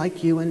people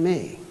like you and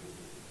me.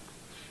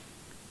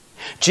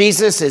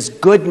 Jesus is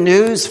good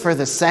news for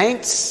the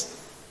saints,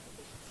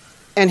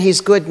 and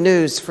he's good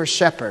news for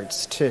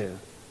shepherds too.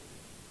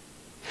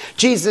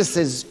 Jesus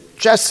is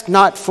just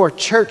not for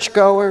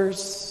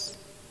churchgoers,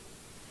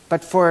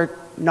 but for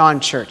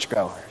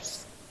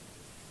non-churchgoers.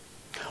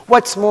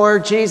 What's more,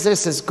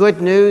 Jesus is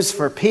good news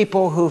for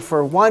people who,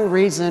 for one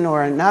reason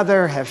or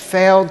another, have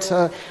failed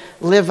to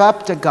live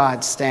up to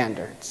God's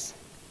standards.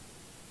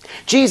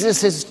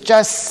 Jesus is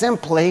just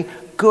simply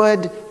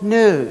good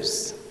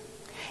news.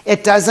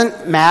 It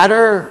doesn't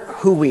matter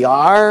who we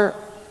are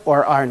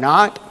or are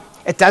not.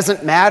 It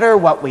doesn't matter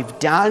what we've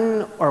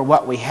done or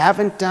what we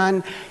haven't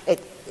done.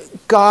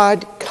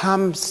 God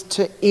comes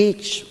to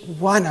each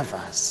one of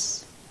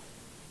us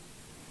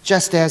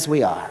just as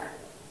we are.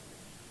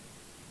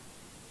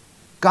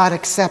 God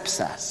accepts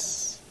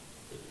us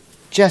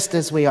just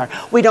as we are.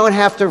 We don't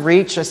have to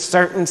reach a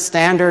certain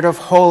standard of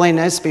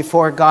holiness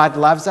before God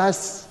loves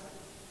us.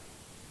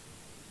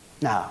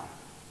 No.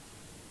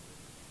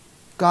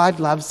 God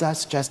loves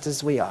us just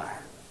as we are.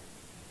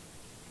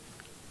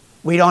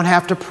 We don't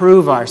have to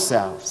prove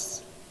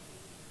ourselves.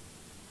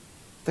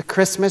 The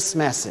Christmas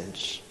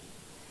message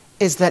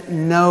is that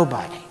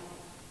nobody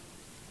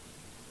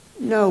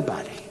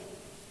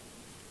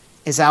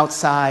is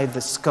outside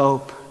the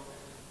scope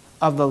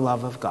of the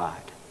love of God.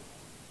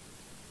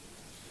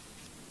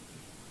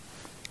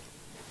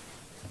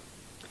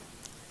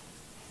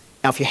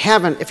 Now,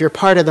 if you're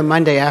part of the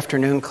Monday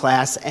afternoon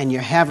class and you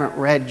haven't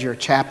read your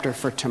chapter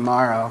for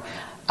tomorrow,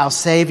 I'll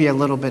save you a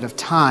little bit of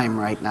time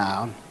right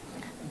now.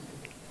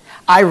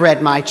 I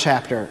read my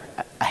chapter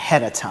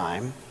ahead of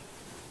time,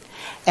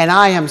 and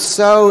I am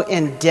so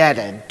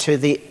indebted to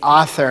the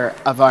author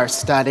of our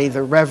study,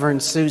 the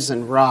Reverend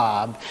Susan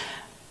Robb,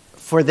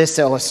 for this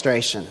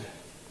illustration.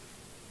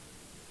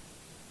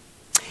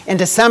 In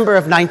December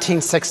of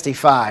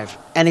 1965,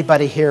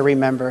 anybody here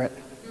remember it?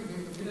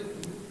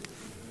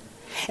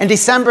 In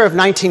December of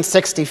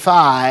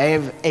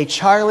 1965, a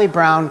Charlie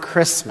Brown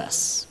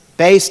Christmas,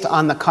 based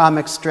on the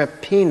comic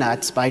strip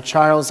Peanuts by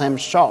Charles M.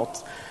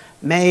 Schulz,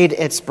 made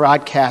its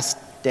broadcast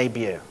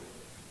debut.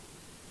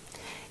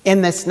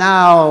 In this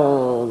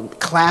now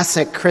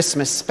classic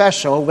Christmas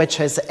special, which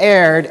has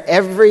aired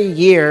every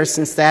year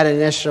since that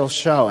initial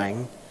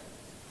showing,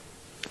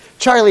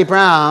 Charlie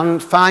Brown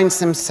finds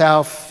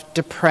himself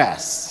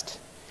depressed,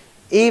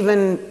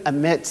 even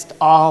amidst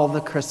all the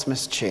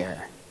Christmas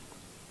cheer.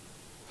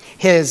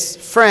 His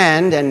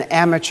friend and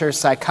amateur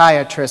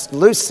psychiatrist,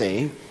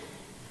 Lucy,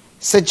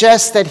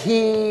 suggests that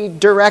he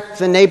direct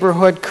the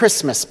neighborhood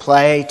Christmas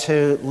play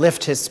to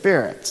lift his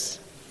spirits.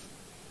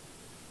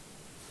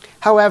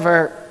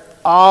 However,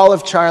 all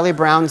of Charlie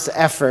Brown's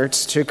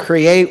efforts to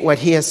create what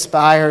he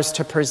aspires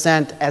to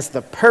present as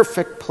the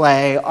perfect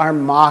play are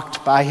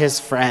mocked by his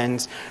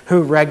friends,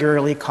 who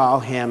regularly call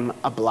him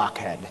a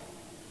blockhead.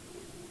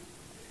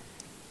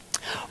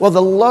 Well,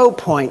 the low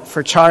point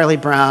for Charlie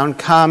Brown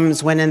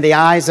comes when, in the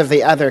eyes of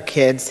the other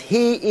kids,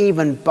 he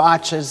even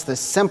botches the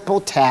simple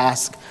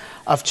task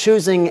of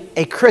choosing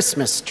a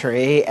Christmas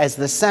tree as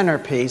the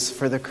centerpiece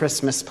for the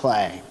Christmas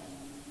play.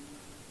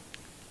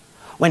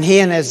 When he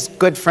and his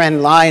good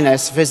friend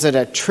Linus visit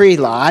a tree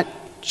lot,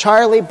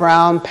 Charlie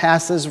Brown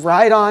passes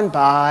right on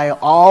by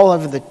all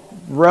of the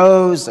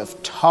rows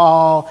of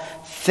tall,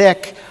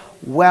 thick,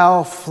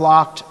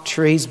 well-flocked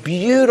trees,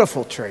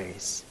 beautiful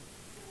trees.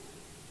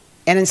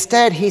 And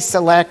instead, he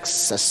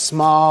selects a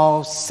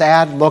small,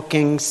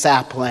 sad-looking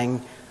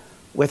sapling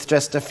with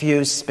just a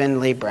few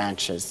spindly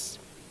branches.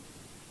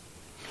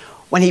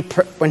 When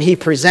he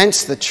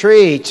presents the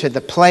tree to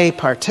the play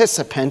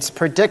participants,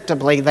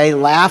 predictably, they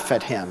laugh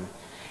at him,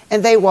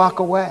 and they walk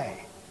away.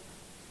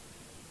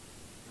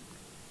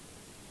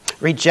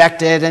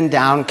 Rejected and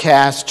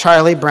downcast,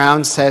 Charlie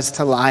Brown says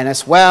to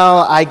Linus, "Well,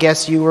 I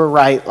guess you were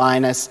right,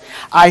 Linus.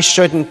 I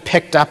shouldn't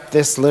picked up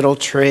this little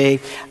tree.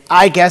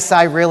 I guess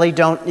I really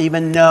don't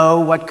even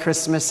know what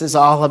Christmas is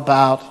all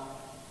about."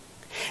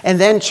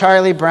 And then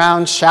Charlie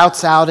Brown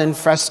shouts out in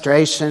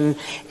frustration,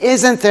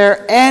 "Isn't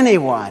there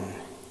anyone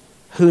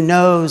who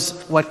knows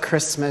what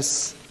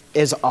Christmas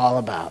is all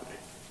about?"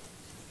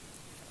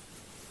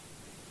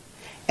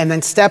 And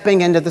then, stepping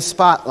into the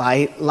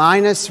spotlight,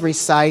 Linus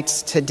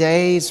recites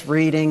today's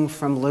reading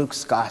from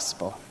Luke's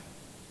Gospel.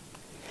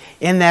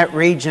 In that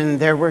region,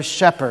 there were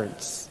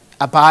shepherds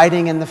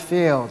abiding in the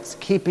fields,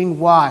 keeping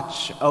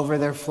watch over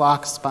their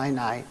flocks by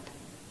night.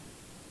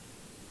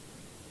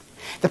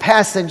 The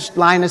passage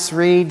Linus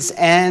reads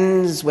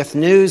ends with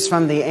news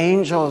from the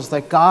angels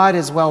that God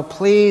is well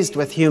pleased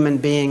with human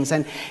beings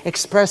and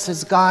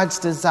expresses God's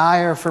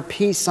desire for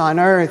peace on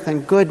earth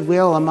and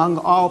goodwill among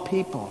all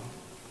people.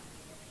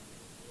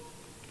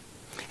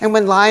 And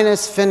when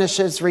Linus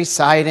finishes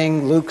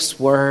reciting Luke's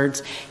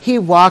words, he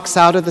walks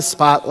out of the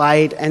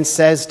spotlight and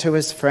says to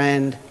his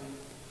friend,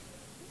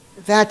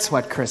 "That's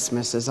what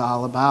Christmas is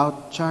all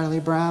about,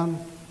 Charlie Brown."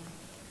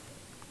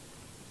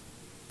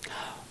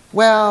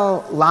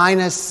 Well,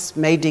 Linus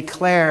may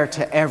declare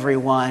to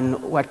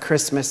everyone what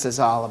Christmas is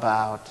all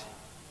about,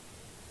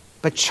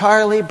 but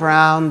Charlie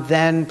Brown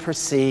then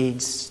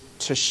proceeds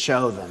to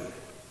show them.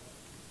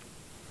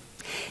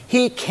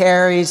 He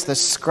carries the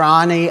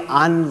scrawny,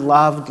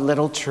 unloved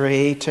little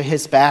tree to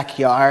his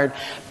backyard,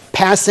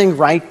 passing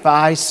right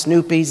by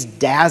Snoopy's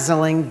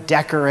dazzling,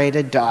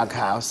 decorated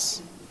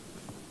doghouse.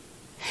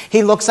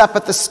 He looks up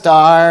at the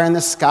star in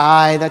the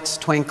sky that's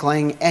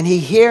twinkling, and he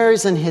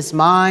hears in his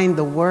mind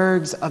the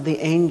words of the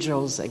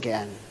angels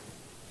again.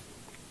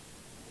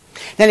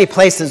 Then he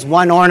places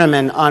one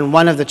ornament on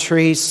one of the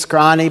tree's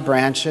scrawny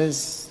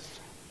branches.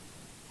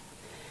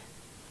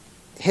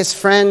 His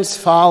friends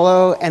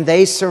follow, and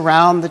they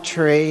surround the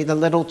tree, the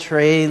little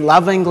tree,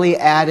 lovingly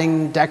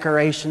adding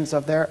decorations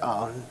of their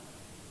own.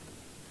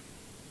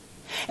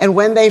 And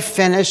when they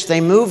finish,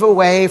 they move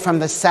away from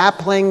the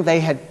sapling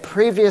they had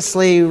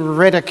previously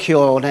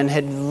ridiculed and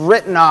had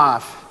written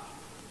off.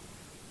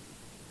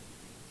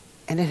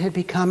 And it had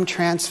become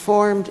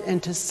transformed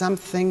into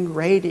something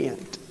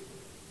radiant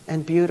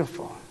and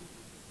beautiful.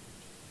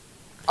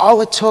 All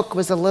it took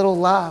was a little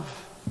love,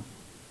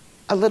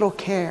 a little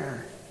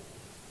care,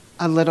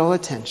 a little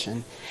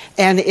attention.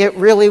 And it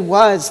really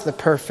was the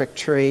perfect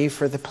tree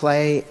for the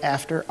play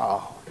after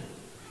all.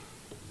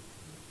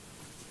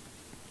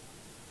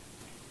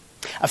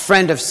 A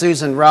friend of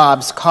Susan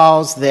Robb's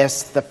calls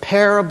this the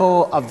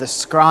parable of the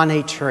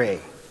scrawny tree.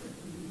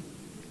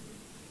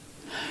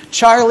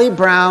 Charlie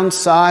Brown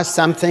saw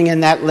something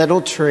in that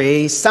little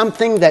tree,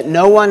 something that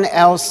no one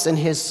else in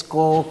his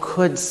school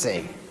could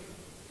see.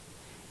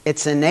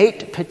 Its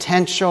innate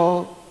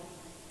potential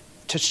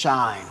to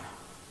shine.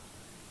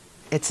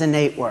 Its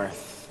innate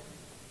worth.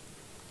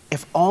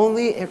 if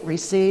only it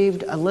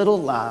received a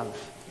little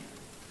love,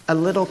 a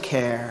little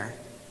care,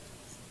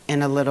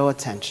 and a little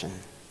attention.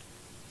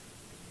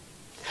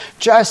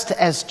 Just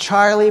as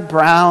Charlie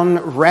Brown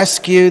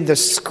rescued the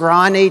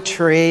scrawny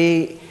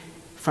tree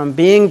from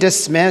being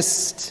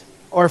dismissed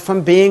or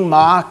from being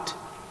mocked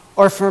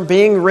or from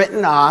being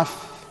written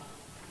off,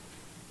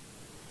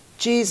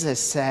 Jesus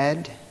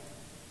said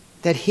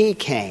that he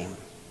came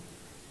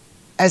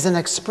as an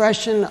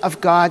expression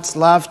of God's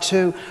love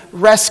to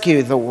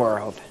rescue the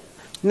world,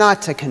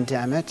 not to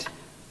condemn it.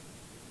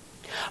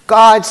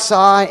 God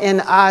saw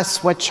in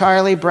us what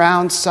Charlie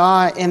Brown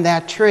saw in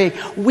that tree.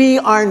 We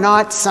are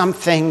not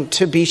something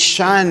to be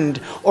shunned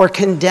or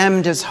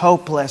condemned as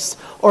hopeless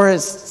or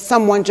as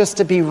someone just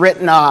to be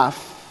written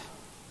off.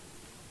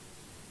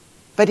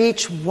 But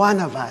each one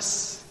of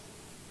us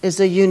is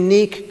a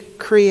unique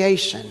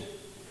creation,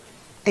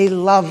 a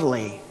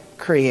lovely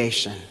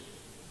creation,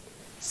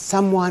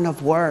 someone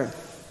of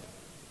worth,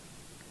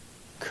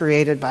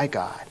 created by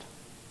God.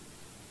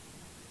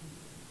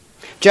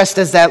 Just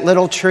as that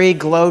little tree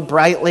glowed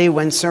brightly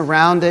when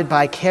surrounded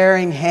by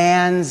caring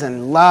hands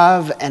and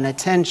love and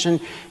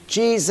attention,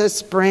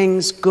 Jesus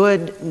brings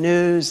good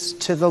news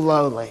to the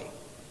lowly,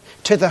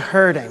 to the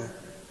hurting,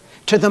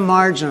 to the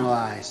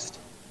marginalized,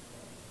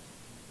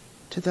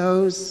 to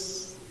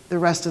those the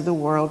rest of the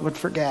world would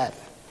forget,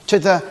 to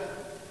the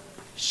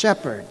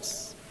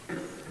shepherds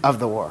of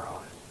the world.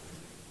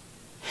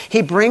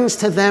 He brings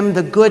to them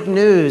the good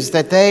news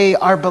that they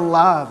are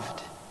beloved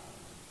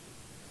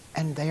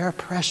and they are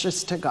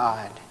precious to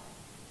God,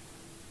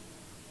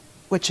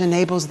 which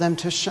enables them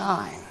to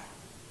shine,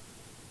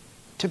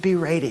 to be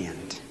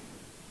radiant.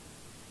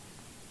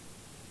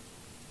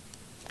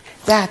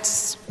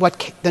 That's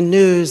what the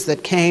news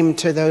that came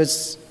to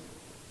those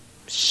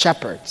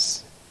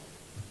shepherds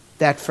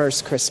that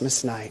first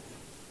Christmas night.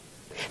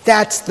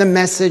 That's the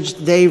message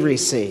they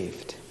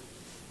received.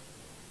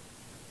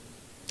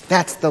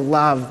 That's the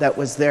love that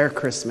was their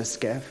Christmas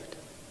gift.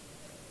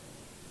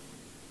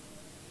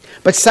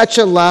 But such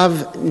a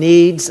love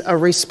needs a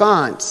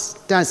response,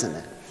 doesn't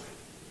it?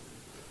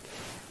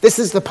 This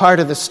is the part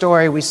of the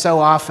story we so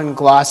often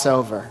gloss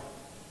over.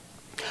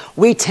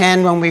 We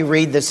tend, when we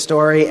read this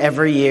story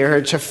every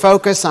year, to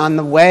focus on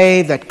the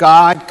way that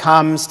God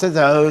comes to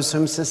those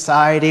whom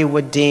society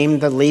would deem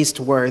the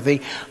least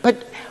worthy.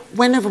 But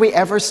when have we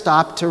ever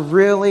stopped to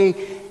really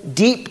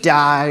deep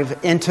dive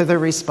into the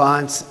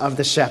response of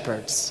the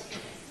shepherds?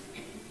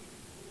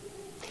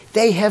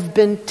 They have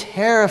been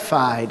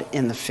terrified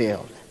in the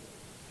field.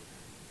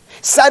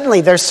 Suddenly,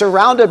 they're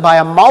surrounded by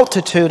a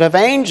multitude of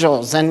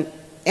angels, and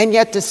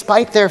yet,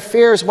 despite their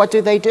fears, what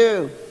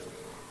do?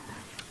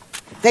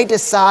 They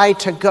decide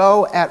to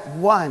go at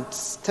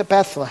once to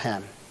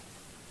Bethlehem.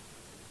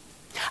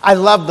 I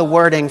love the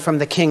wording from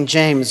the King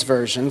James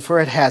Version,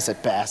 for it has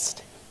it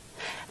best.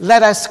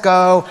 Let us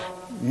go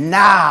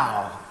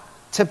now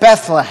to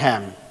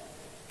Bethlehem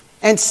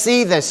and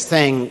see this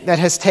thing that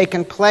has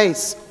taken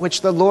place,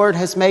 which the Lord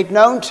has made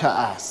known to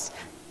us.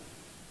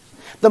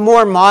 The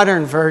more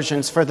modern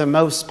versions, for the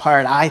most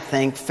part, I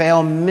think,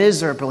 fail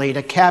miserably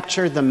to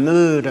capture the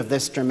mood of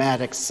this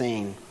dramatic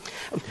scene.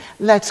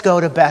 Let's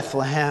go to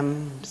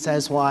Bethlehem,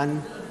 says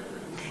one,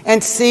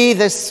 and see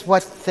this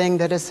what thing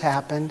that has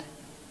happened.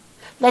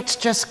 Let's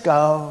just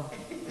go.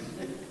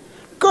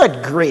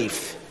 Good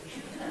grief.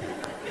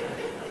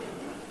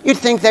 You'd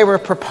think they were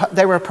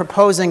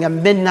proposing a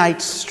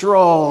midnight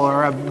stroll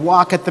or a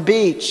walk at the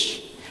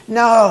beach.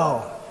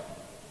 No.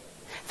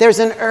 There's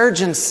an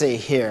urgency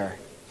here.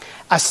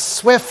 A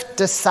swift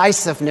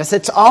decisiveness.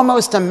 It's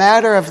almost a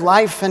matter of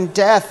life and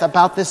death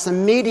about this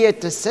immediate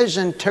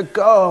decision to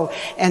go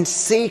and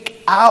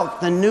seek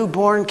out the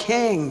newborn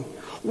king.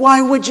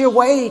 Why would you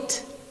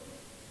wait?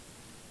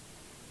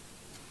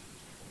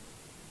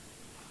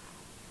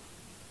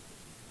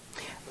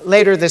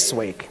 Later this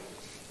week,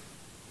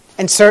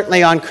 and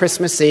certainly on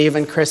Christmas Eve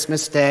and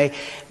Christmas Day,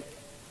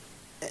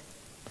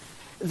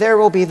 there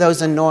will be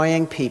those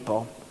annoying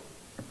people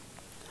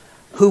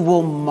who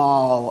will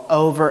mull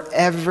over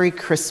every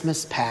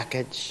Christmas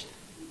package.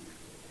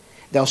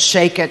 They'll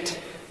shake it.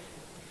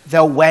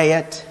 They'll weigh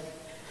it.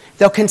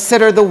 They'll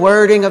consider the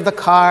wording of the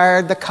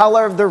card, the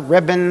color of the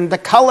ribbon, the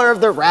color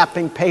of the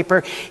wrapping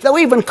paper. They'll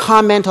even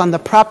comment on the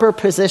proper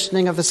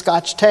positioning of the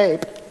Scotch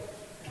tape,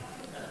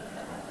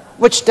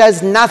 which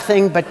does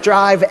nothing but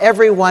drive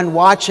everyone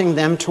watching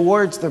them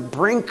towards the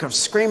brink of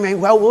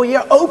screaming, well, will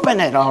you open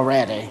it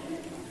already?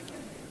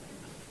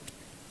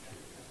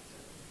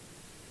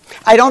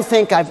 I don't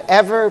think I've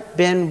ever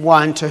been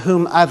one to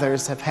whom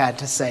others have had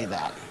to say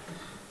that.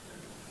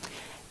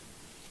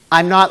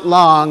 I'm not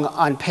long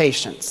on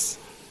patience,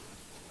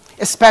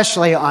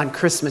 especially on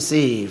Christmas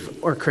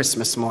Eve or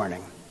Christmas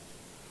morning.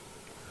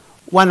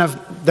 One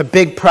of the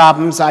big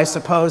problems I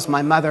suppose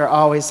my mother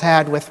always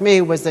had with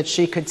me was that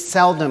she could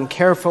seldom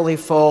carefully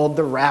fold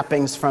the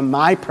wrappings from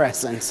my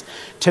presents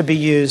to be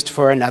used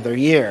for another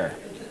year.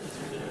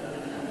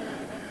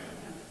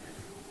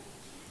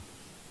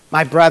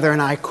 My brother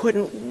and I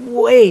couldn't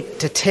wait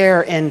to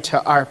tear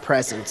into our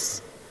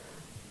presents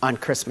on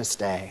Christmas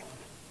Day.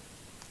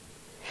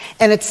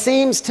 And it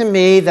seems to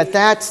me that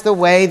that's the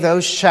way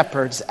those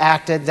shepherds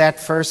acted that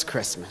first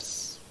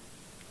Christmas.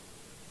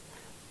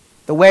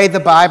 The way the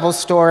Bible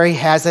story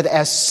has it,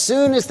 as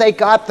soon as they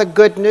got the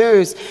good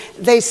news,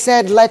 they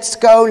said, let's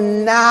go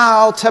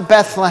now to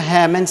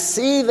Bethlehem and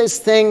see this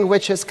thing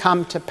which has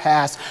come to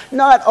pass.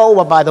 Not, oh,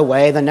 well, by the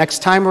way, the next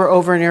time we're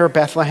over near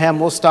Bethlehem,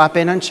 we'll stop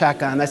in and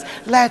check on this.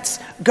 Let's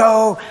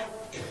go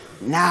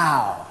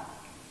now.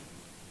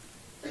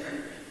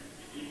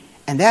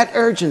 And that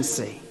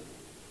urgency,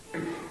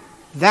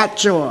 that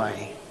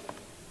joy,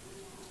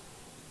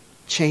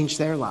 changed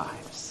their lives.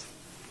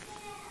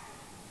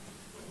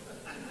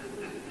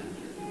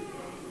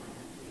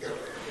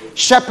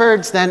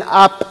 Shepherds then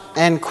up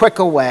and quick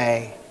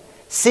away,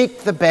 seek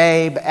the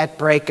babe at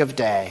break of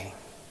day.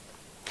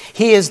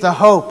 He is the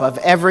hope of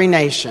every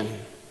nation.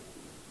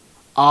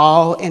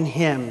 All in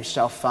him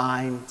shall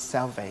find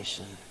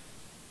salvation.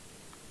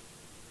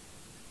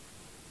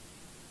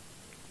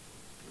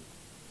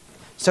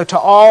 So to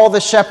all the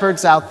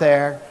shepherds out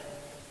there,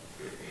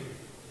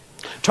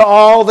 to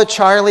all the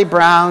Charlie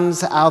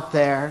Browns out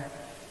there,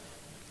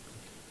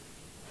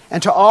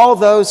 and to all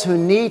those who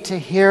need to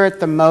hear it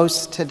the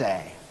most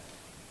today,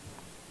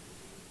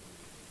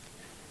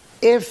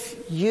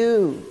 if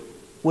you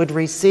would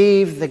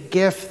receive the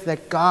gift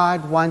that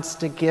God wants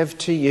to give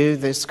to you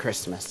this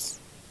Christmas,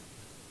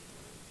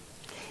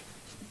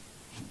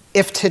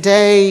 if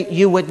today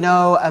you would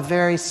know a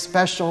very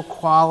special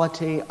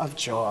quality of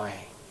joy,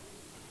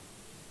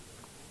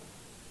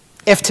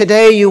 if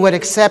today you would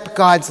accept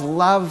God's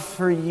love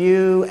for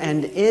you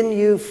and in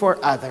you for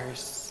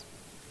others,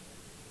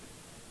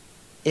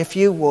 if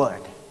you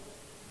would,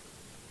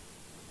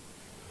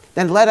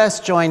 then let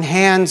us join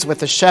hands with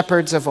the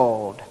shepherds of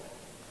old,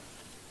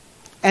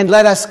 and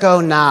let us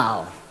go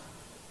now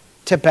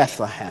to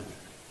Bethlehem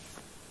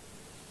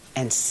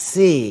and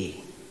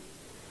see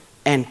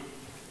and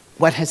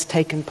what has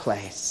taken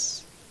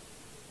place,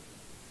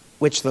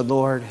 which the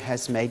Lord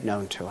has made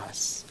known to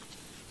us.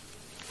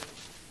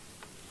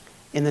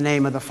 In the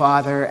name of the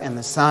Father, and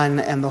the Son,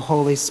 and the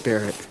Holy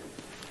Spirit.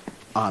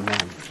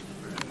 Amen.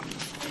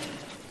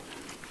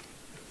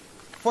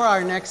 For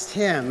our next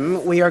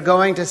hymn, we are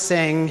going to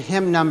sing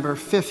hymn number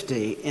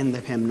 50 in the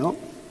hymnal.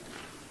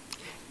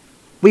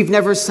 We've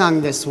never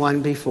sung this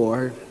one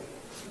before,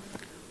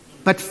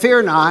 but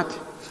fear not.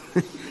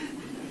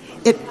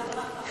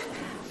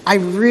 I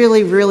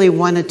really, really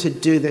wanted to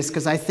do this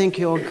because I think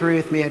you'll agree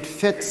with me. It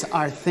fits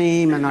our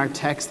theme and our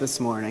text this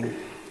morning.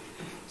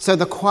 So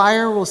the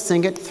choir will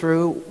sing it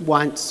through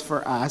once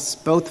for us,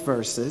 both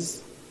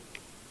verses,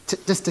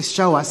 just to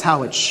show us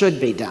how it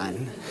should be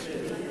done.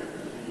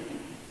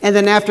 And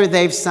then after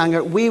they've sung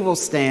it, we will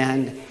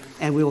stand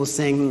and we will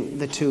sing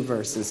the two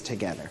verses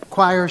together.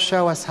 Choir,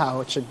 show us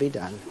how it should be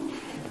done.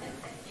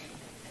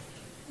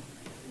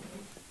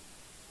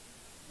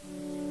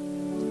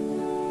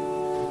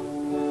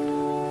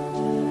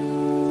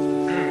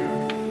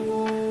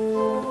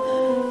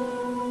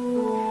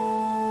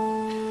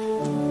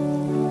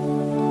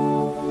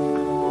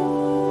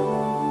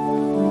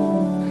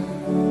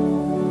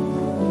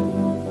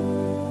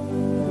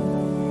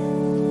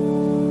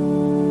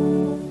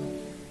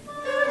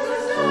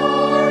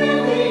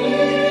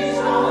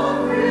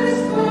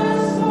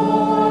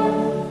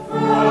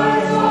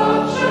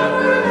 Sure.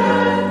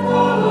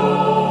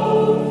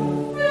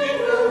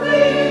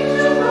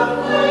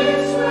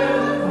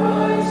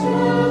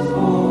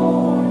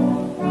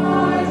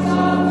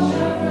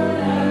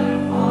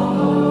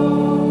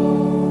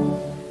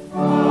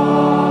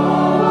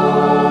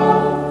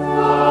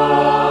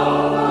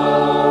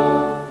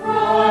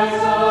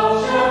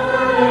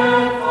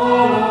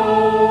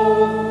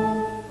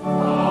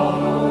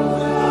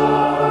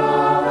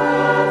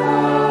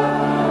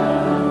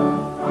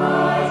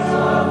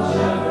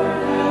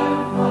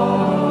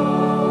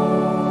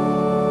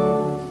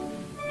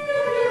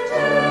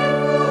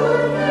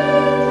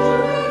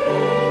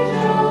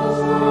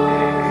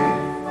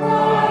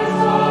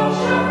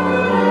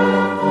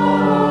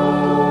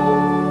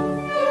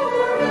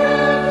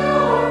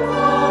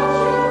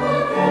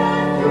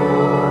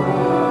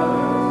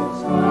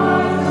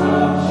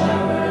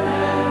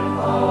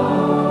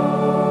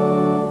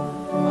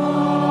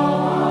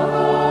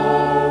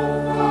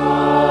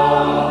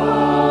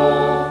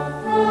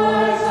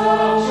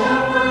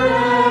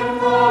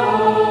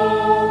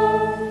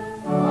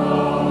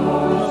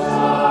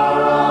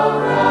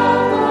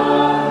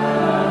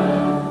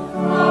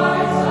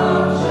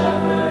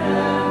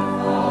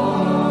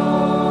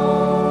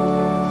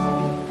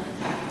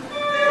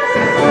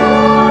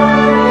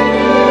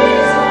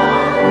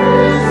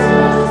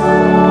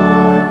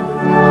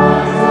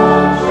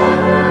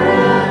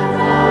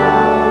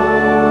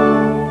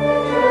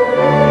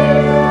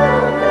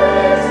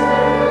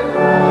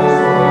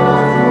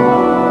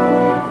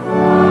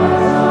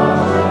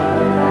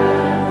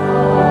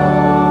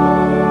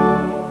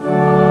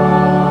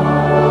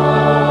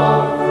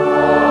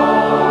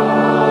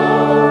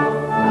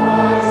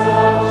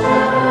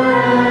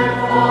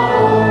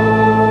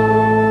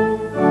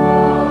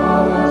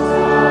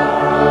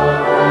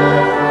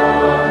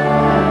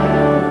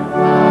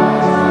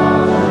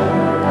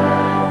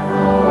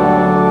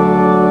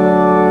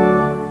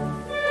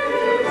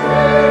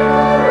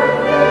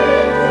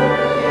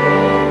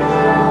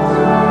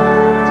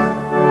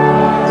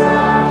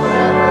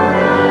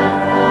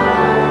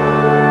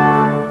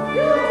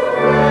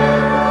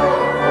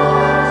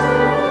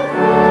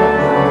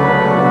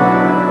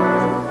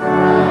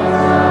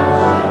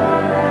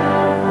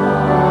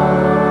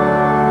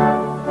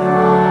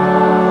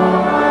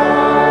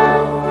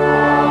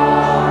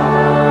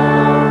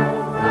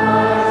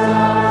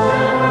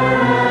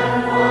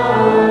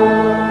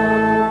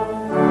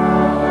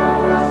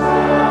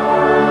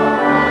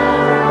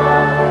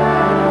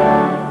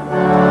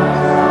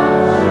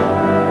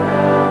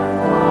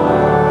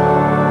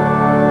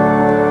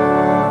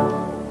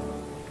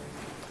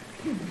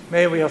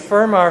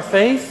 affirm our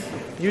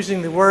faith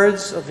using the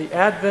words of the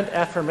Advent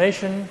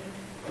affirmation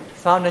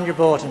found in your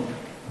bulletin.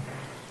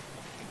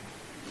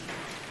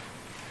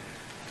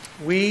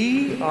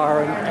 We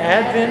are an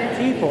Advent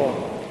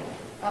people,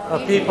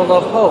 a people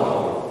of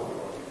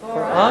hope.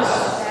 For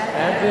us,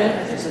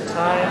 Advent is a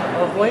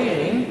time of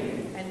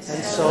waiting, and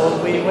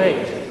so we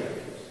wait.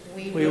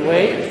 We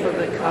wait for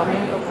the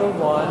coming of the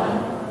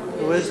one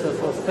who is the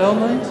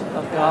fulfillment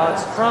of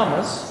God's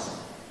promise,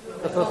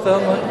 the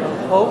fulfillment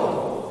of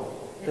hope,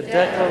 the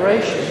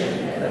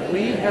declaration that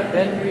we have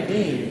been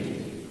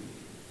redeemed.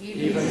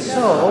 Even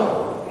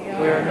so,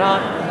 we are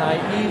not a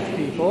naive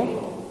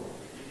people.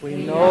 We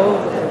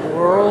know that the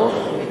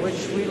world in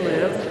which we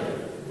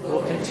live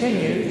will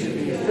continue to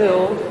be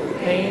filled with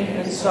pain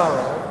and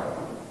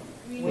sorrow.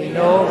 We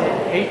know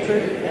that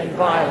hatred and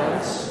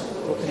violence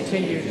will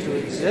continue to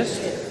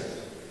exist.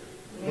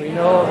 We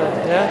know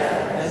that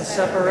death and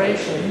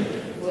separation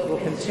will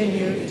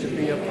continue to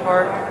be a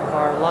part of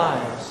our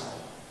lives.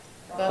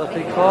 But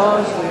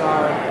because we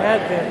are an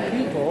Advent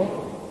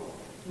people,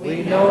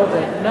 we know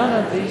that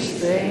none of these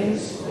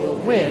things will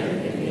win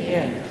in the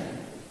end.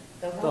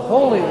 The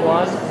Holy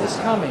One is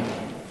coming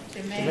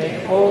to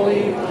make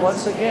holy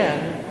once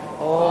again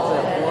all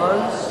that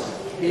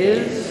was,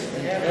 is,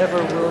 and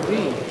ever will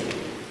be.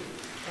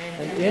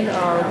 And in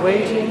our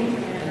waiting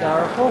and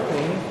our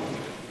hoping,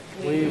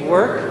 we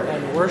work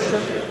and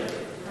worship,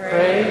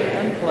 pray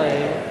and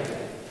play,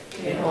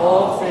 in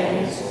all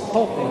things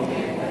hoping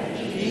that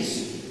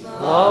peace,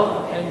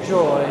 love, and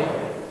joy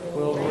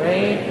will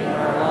reign in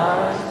our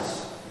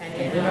lives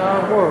and in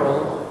our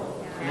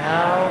world,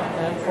 now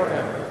and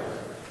forever.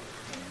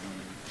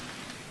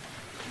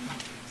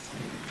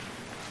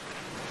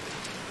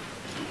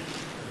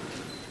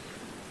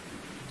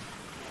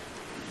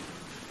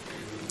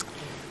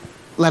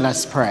 Let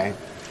us pray.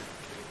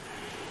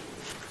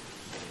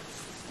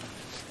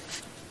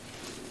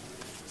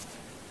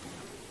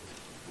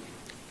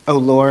 O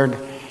Lord,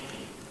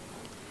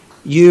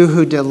 you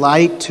who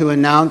delight to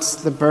announce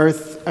the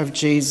birth of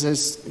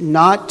Jesus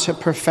not to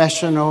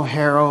professional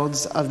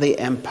heralds of the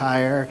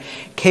empire,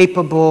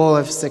 capable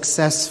of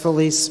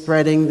successfully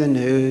spreading the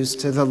news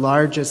to the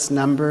largest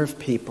number of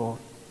people,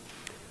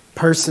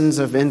 persons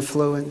of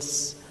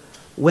influence,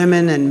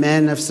 women and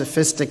men of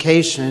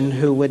sophistication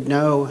who would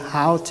know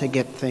how to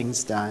get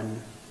things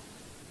done,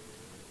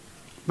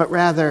 but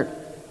rather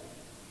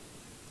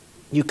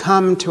you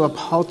come to a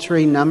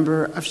paltry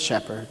number of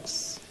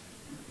shepherds,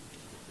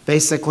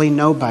 basically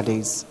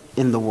nobodies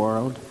in the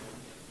world,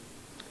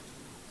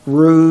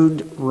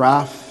 rude,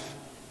 rough,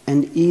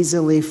 and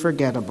easily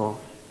forgettable,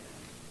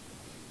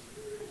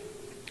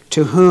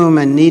 to whom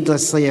a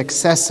needlessly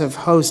excessive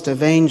host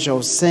of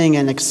angels sing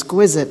an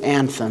exquisite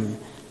anthem,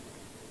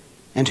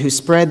 and who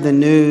spread the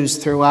news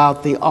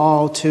throughout the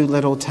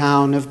all-too-little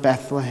town of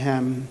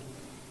Bethlehem,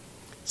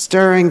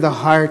 stirring the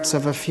hearts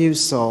of a few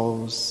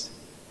souls,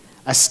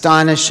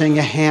 astonishing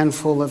a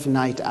handful of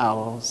night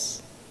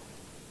owls,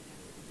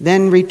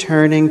 then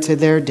returning to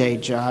their day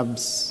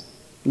jobs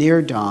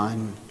near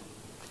dawn,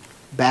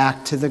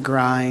 back to the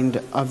grind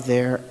of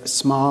their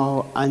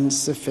small,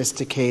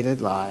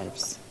 unsophisticated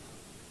lives.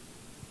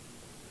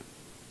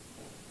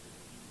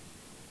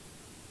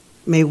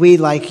 May we,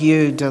 like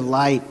you,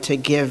 delight to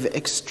give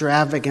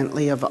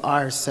extravagantly of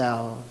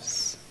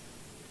ourselves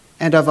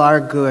and of our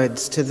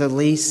goods to the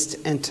least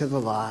and to the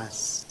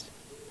lost,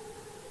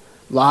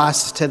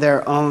 lost to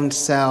their own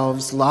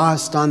selves,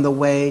 lost on the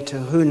way to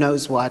who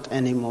knows what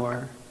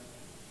anymore,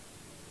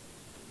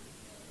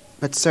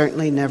 but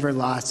certainly never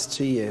lost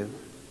to you.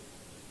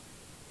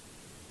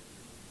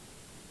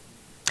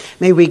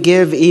 May we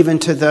give even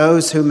to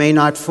those who may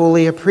not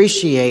fully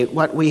appreciate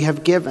what we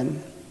have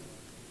given,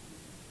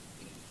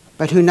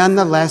 but who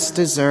nonetheless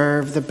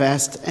deserve the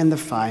best and the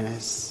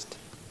finest,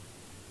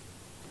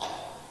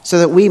 so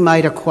that we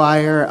might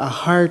acquire a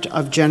heart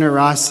of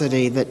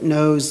generosity that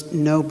knows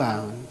no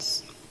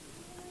bounds,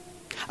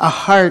 a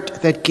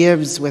heart that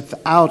gives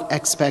without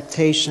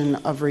expectation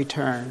of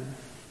return,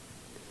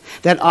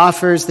 that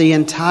offers the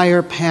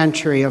entire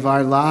pantry of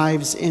our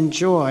lives in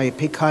joy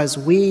because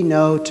we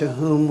know to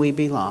whom we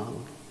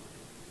belong,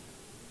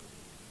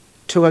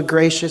 to a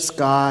gracious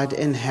God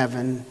in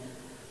heaven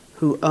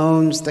who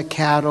owns the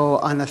cattle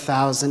on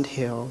 1,000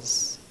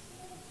 hills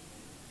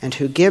and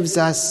who gives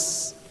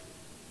us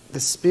the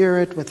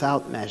Spirit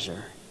without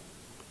measure,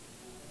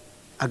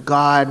 a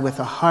God with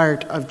a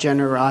heart of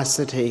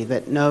generosity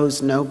that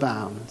knows no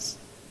bounds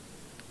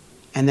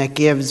and that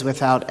gives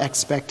without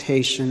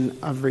expectation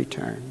of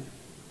return.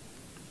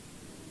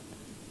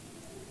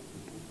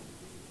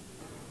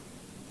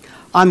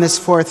 On this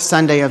fourth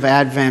Sunday of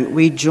Advent,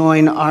 we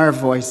join our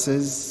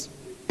voices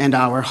and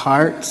our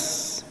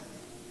hearts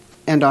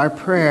and our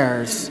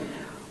prayers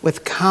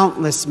with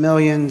countless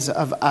millions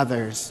of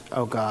others,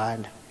 O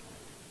God,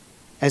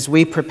 as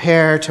we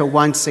prepare to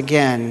once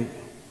again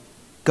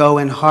go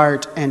in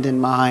heart and in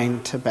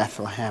mind to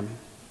Bethlehem.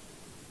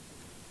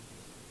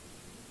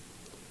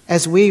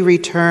 As we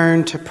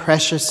return to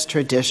precious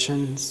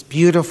traditions,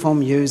 beautiful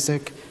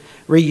music,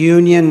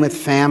 reunion with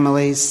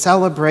families,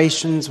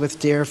 celebrations with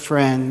dear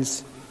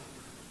friends,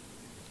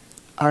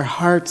 our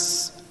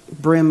hearts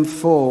brim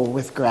full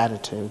with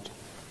gratitude.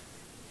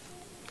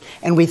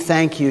 And we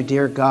thank you,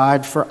 dear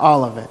God, for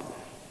all of it.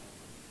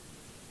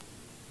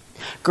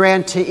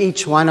 Grant to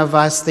each one of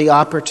us the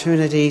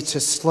opportunity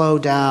to slow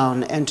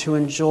down and to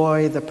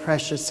enjoy the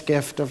precious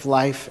gift of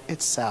life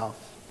itself.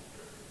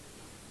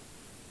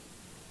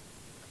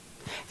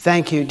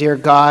 Thank you, dear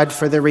God,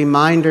 for the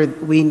reminder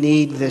we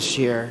need this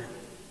year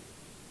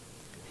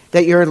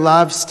that your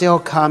love still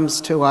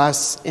comes to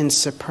us in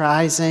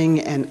surprising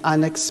and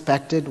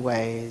unexpected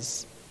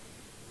ways,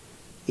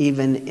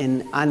 even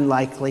in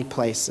unlikely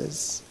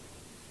places.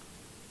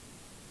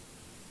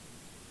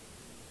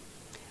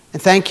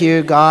 And thank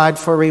you, God,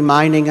 for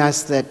reminding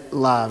us that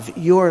love,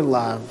 your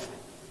love,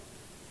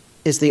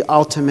 is the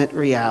ultimate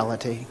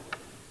reality.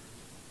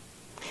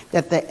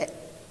 That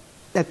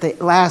the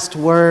last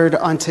word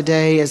on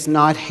today is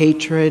not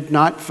hatred,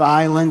 not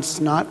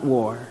violence, not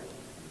war,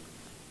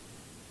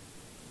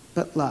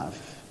 but love.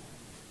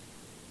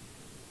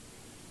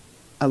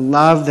 A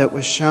love that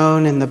was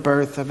shown in the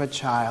birth of a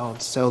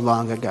child so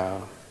long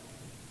ago.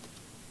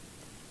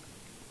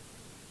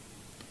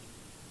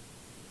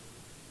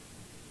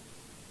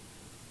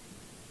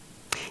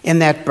 In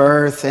that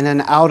birth, in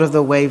an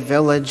out-of-the-way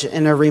village,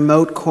 in a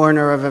remote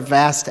corner of a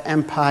vast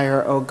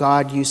empire, O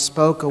God, you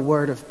spoke a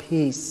word of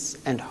peace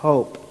and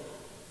hope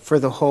for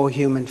the whole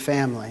human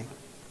family.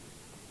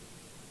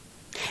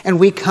 And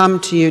we come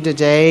to you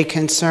today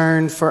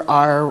concerned for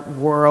our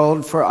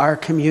world, for our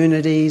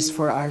communities,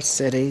 for our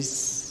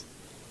cities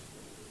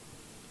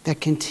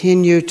that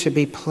continue to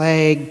be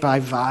plagued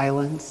by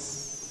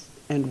violence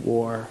and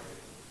war.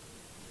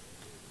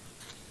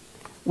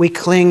 We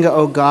cling,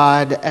 O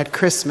God, at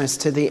Christmas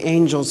to the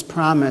angel's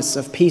promise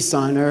of peace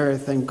on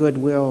earth and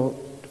goodwill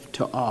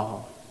to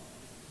all.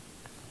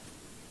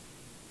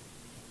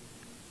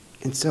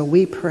 And so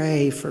we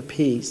pray for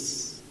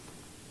peace.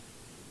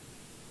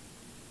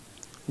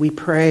 We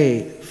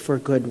pray for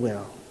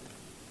goodwill.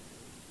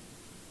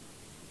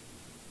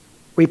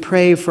 We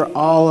pray for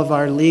all of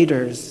our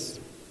leaders.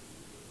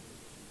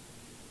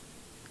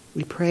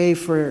 We pray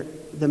for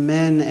the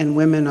men and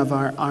women of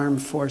our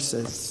armed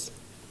forces.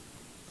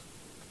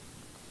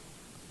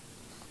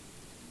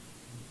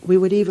 We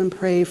would even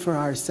pray for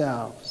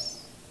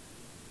ourselves,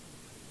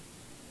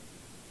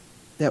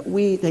 that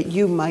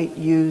you might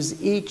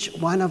use each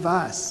one of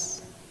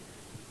us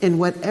in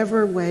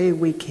whatever way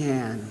we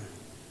can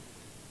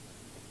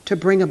to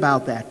bring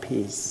about that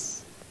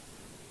peace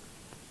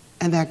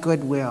and that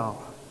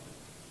goodwill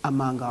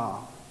among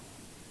all.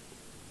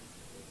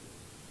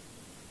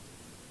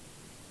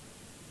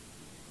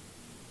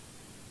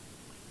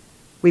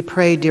 We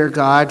pray, dear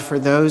God, for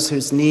those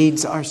whose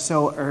needs are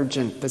so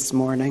urgent this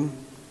morning,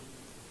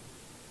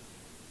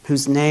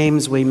 whose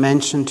names we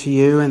mention to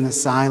you in the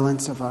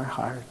silence of our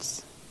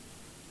hearts.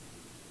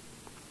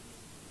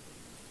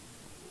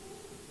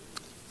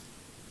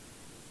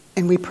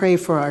 And we pray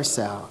for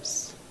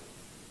ourselves.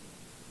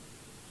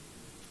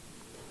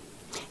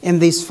 In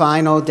these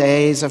final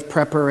days of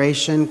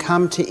preparation,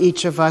 come to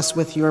each of us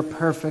with your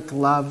perfect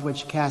love,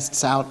 which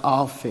casts out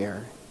all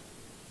fear.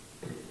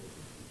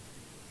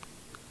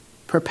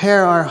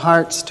 Prepare our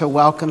hearts to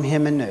welcome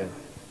him anew.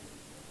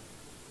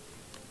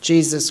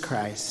 Jesus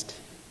Christ,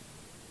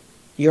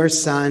 your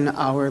Son,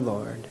 our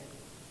Lord,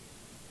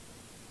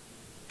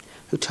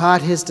 who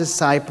taught his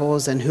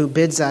disciples and who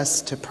bids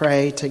us to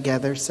pray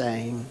together,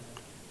 saying,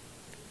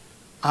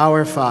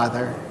 Our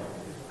Father,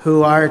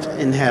 who art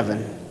in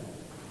heaven,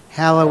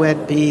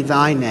 hallowed be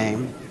thy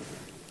name.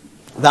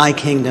 Thy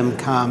kingdom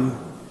come,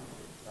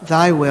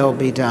 thy will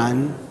be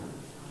done,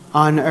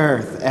 on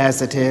earth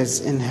as it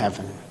is in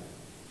heaven.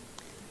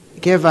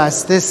 Give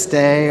us this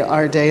day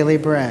our daily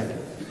bread,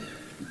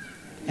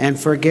 and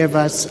forgive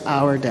us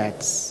our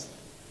debts,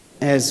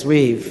 as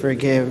we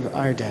forgive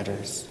our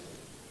debtors.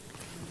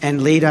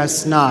 And lead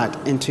us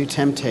not into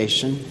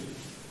temptation,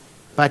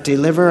 but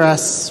deliver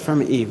us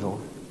from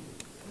evil.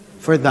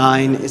 For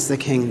thine is the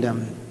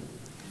kingdom,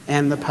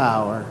 and the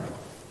power,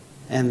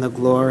 and the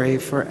glory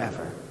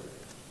forever.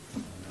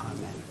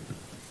 Amen.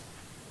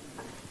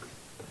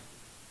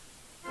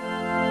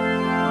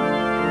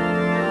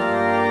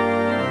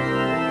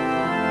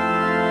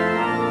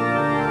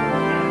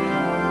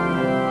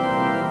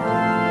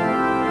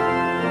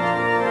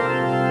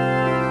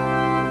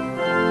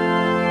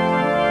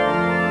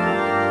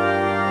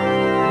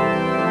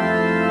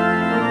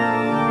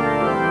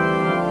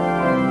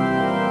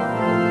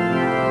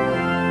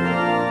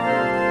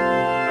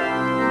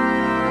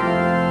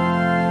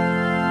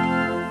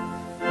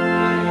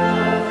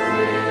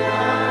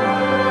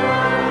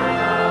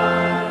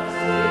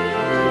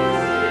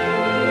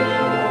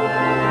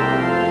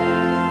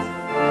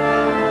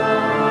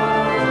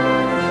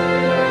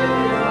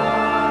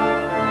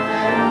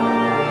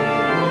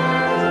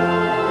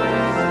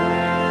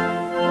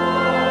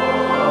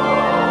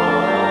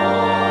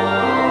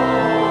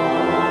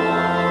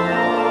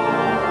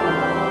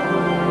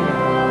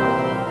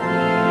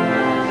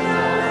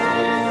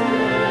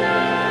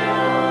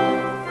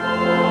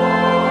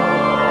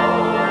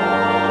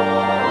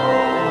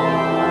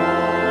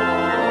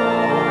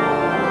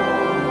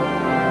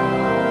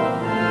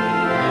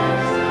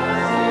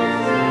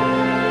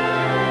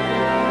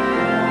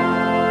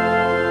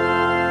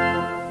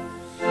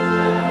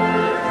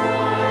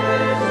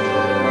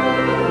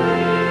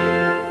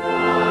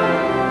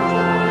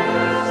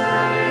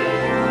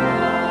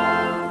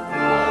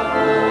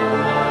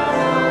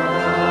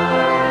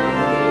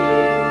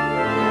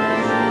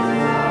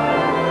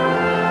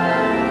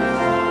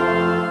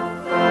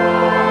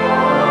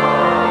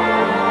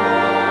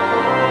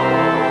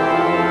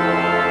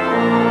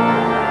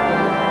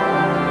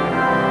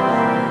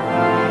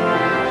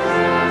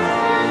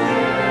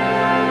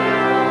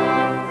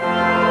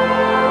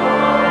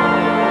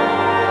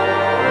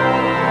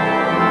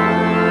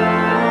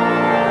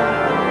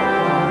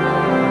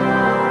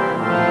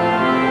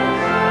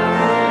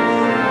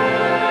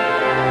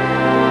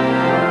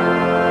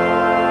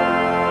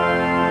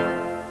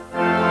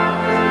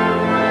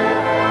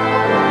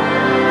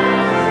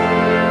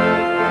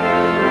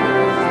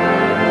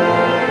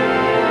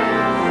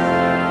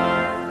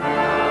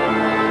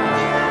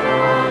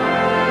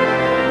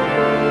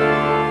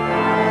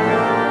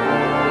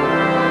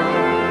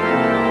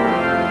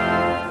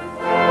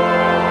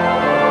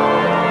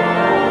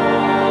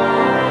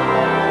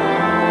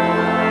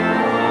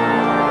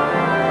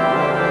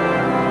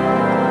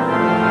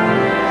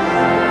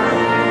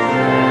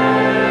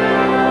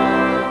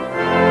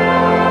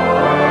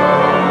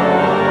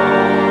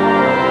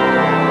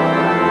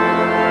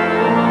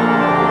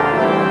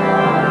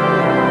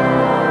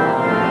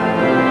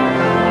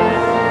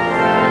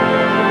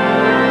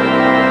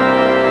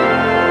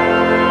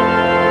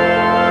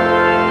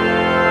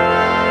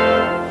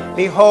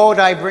 behold,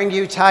 I bring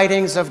you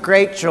tidings of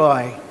great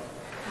joy.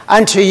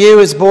 Unto you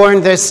is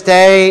born this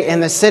day in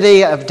the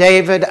city of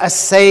David a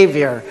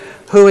Savior,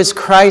 who is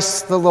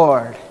Christ the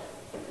Lord.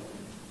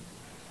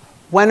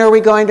 When are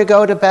we going to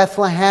go to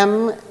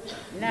Bethlehem?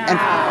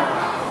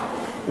 Now.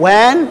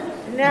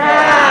 When?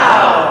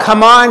 Now.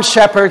 Come on,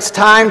 shepherds,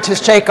 time to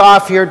shake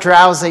off your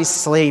drowsy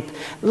sleep.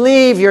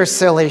 Leave your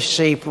silly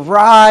sheep.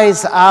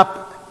 Rise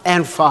up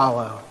and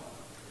follow.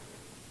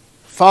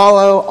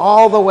 Follow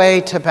all the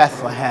way to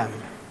Bethlehem,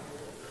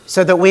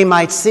 so that we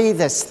might see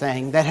this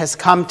thing that has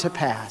come to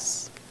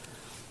pass,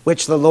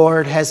 which the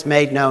Lord has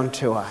made known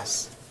to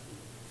us.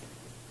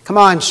 Come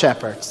on,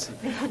 shepherds.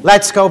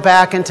 Let's go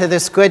back into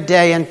this good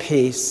day in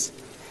peace.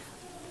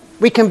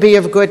 We can be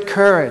of good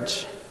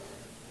courage.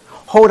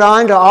 Hold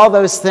on to all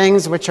those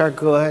things which are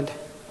good.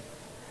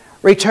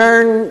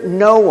 Return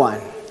no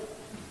one,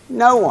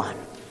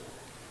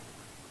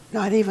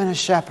 not even a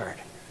shepherd,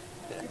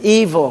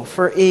 evil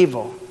for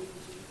evil.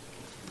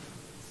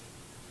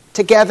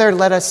 Together,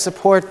 let us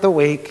support the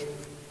weak,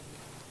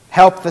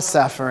 help the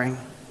suffering,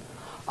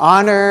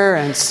 honor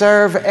and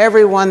serve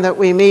everyone that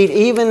we meet,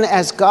 even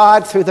as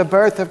God, through the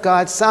birth of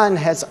God's Son,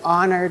 has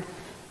honored,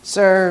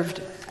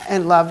 served,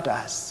 and loved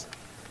us.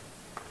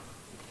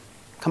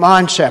 Come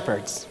on,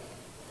 shepherds.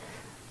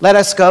 Let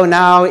us go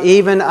now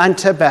even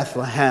unto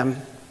Bethlehem.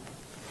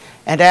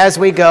 And as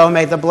we go,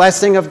 may the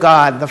blessing of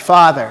God, the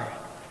Father,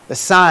 the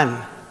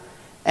Son,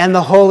 and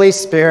the Holy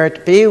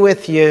Spirit be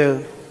with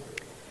you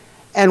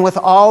and with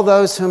all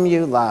those whom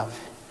you love,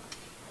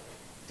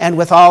 and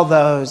with all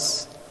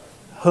those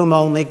whom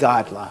only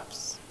God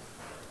loves.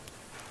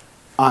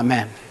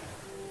 Amen.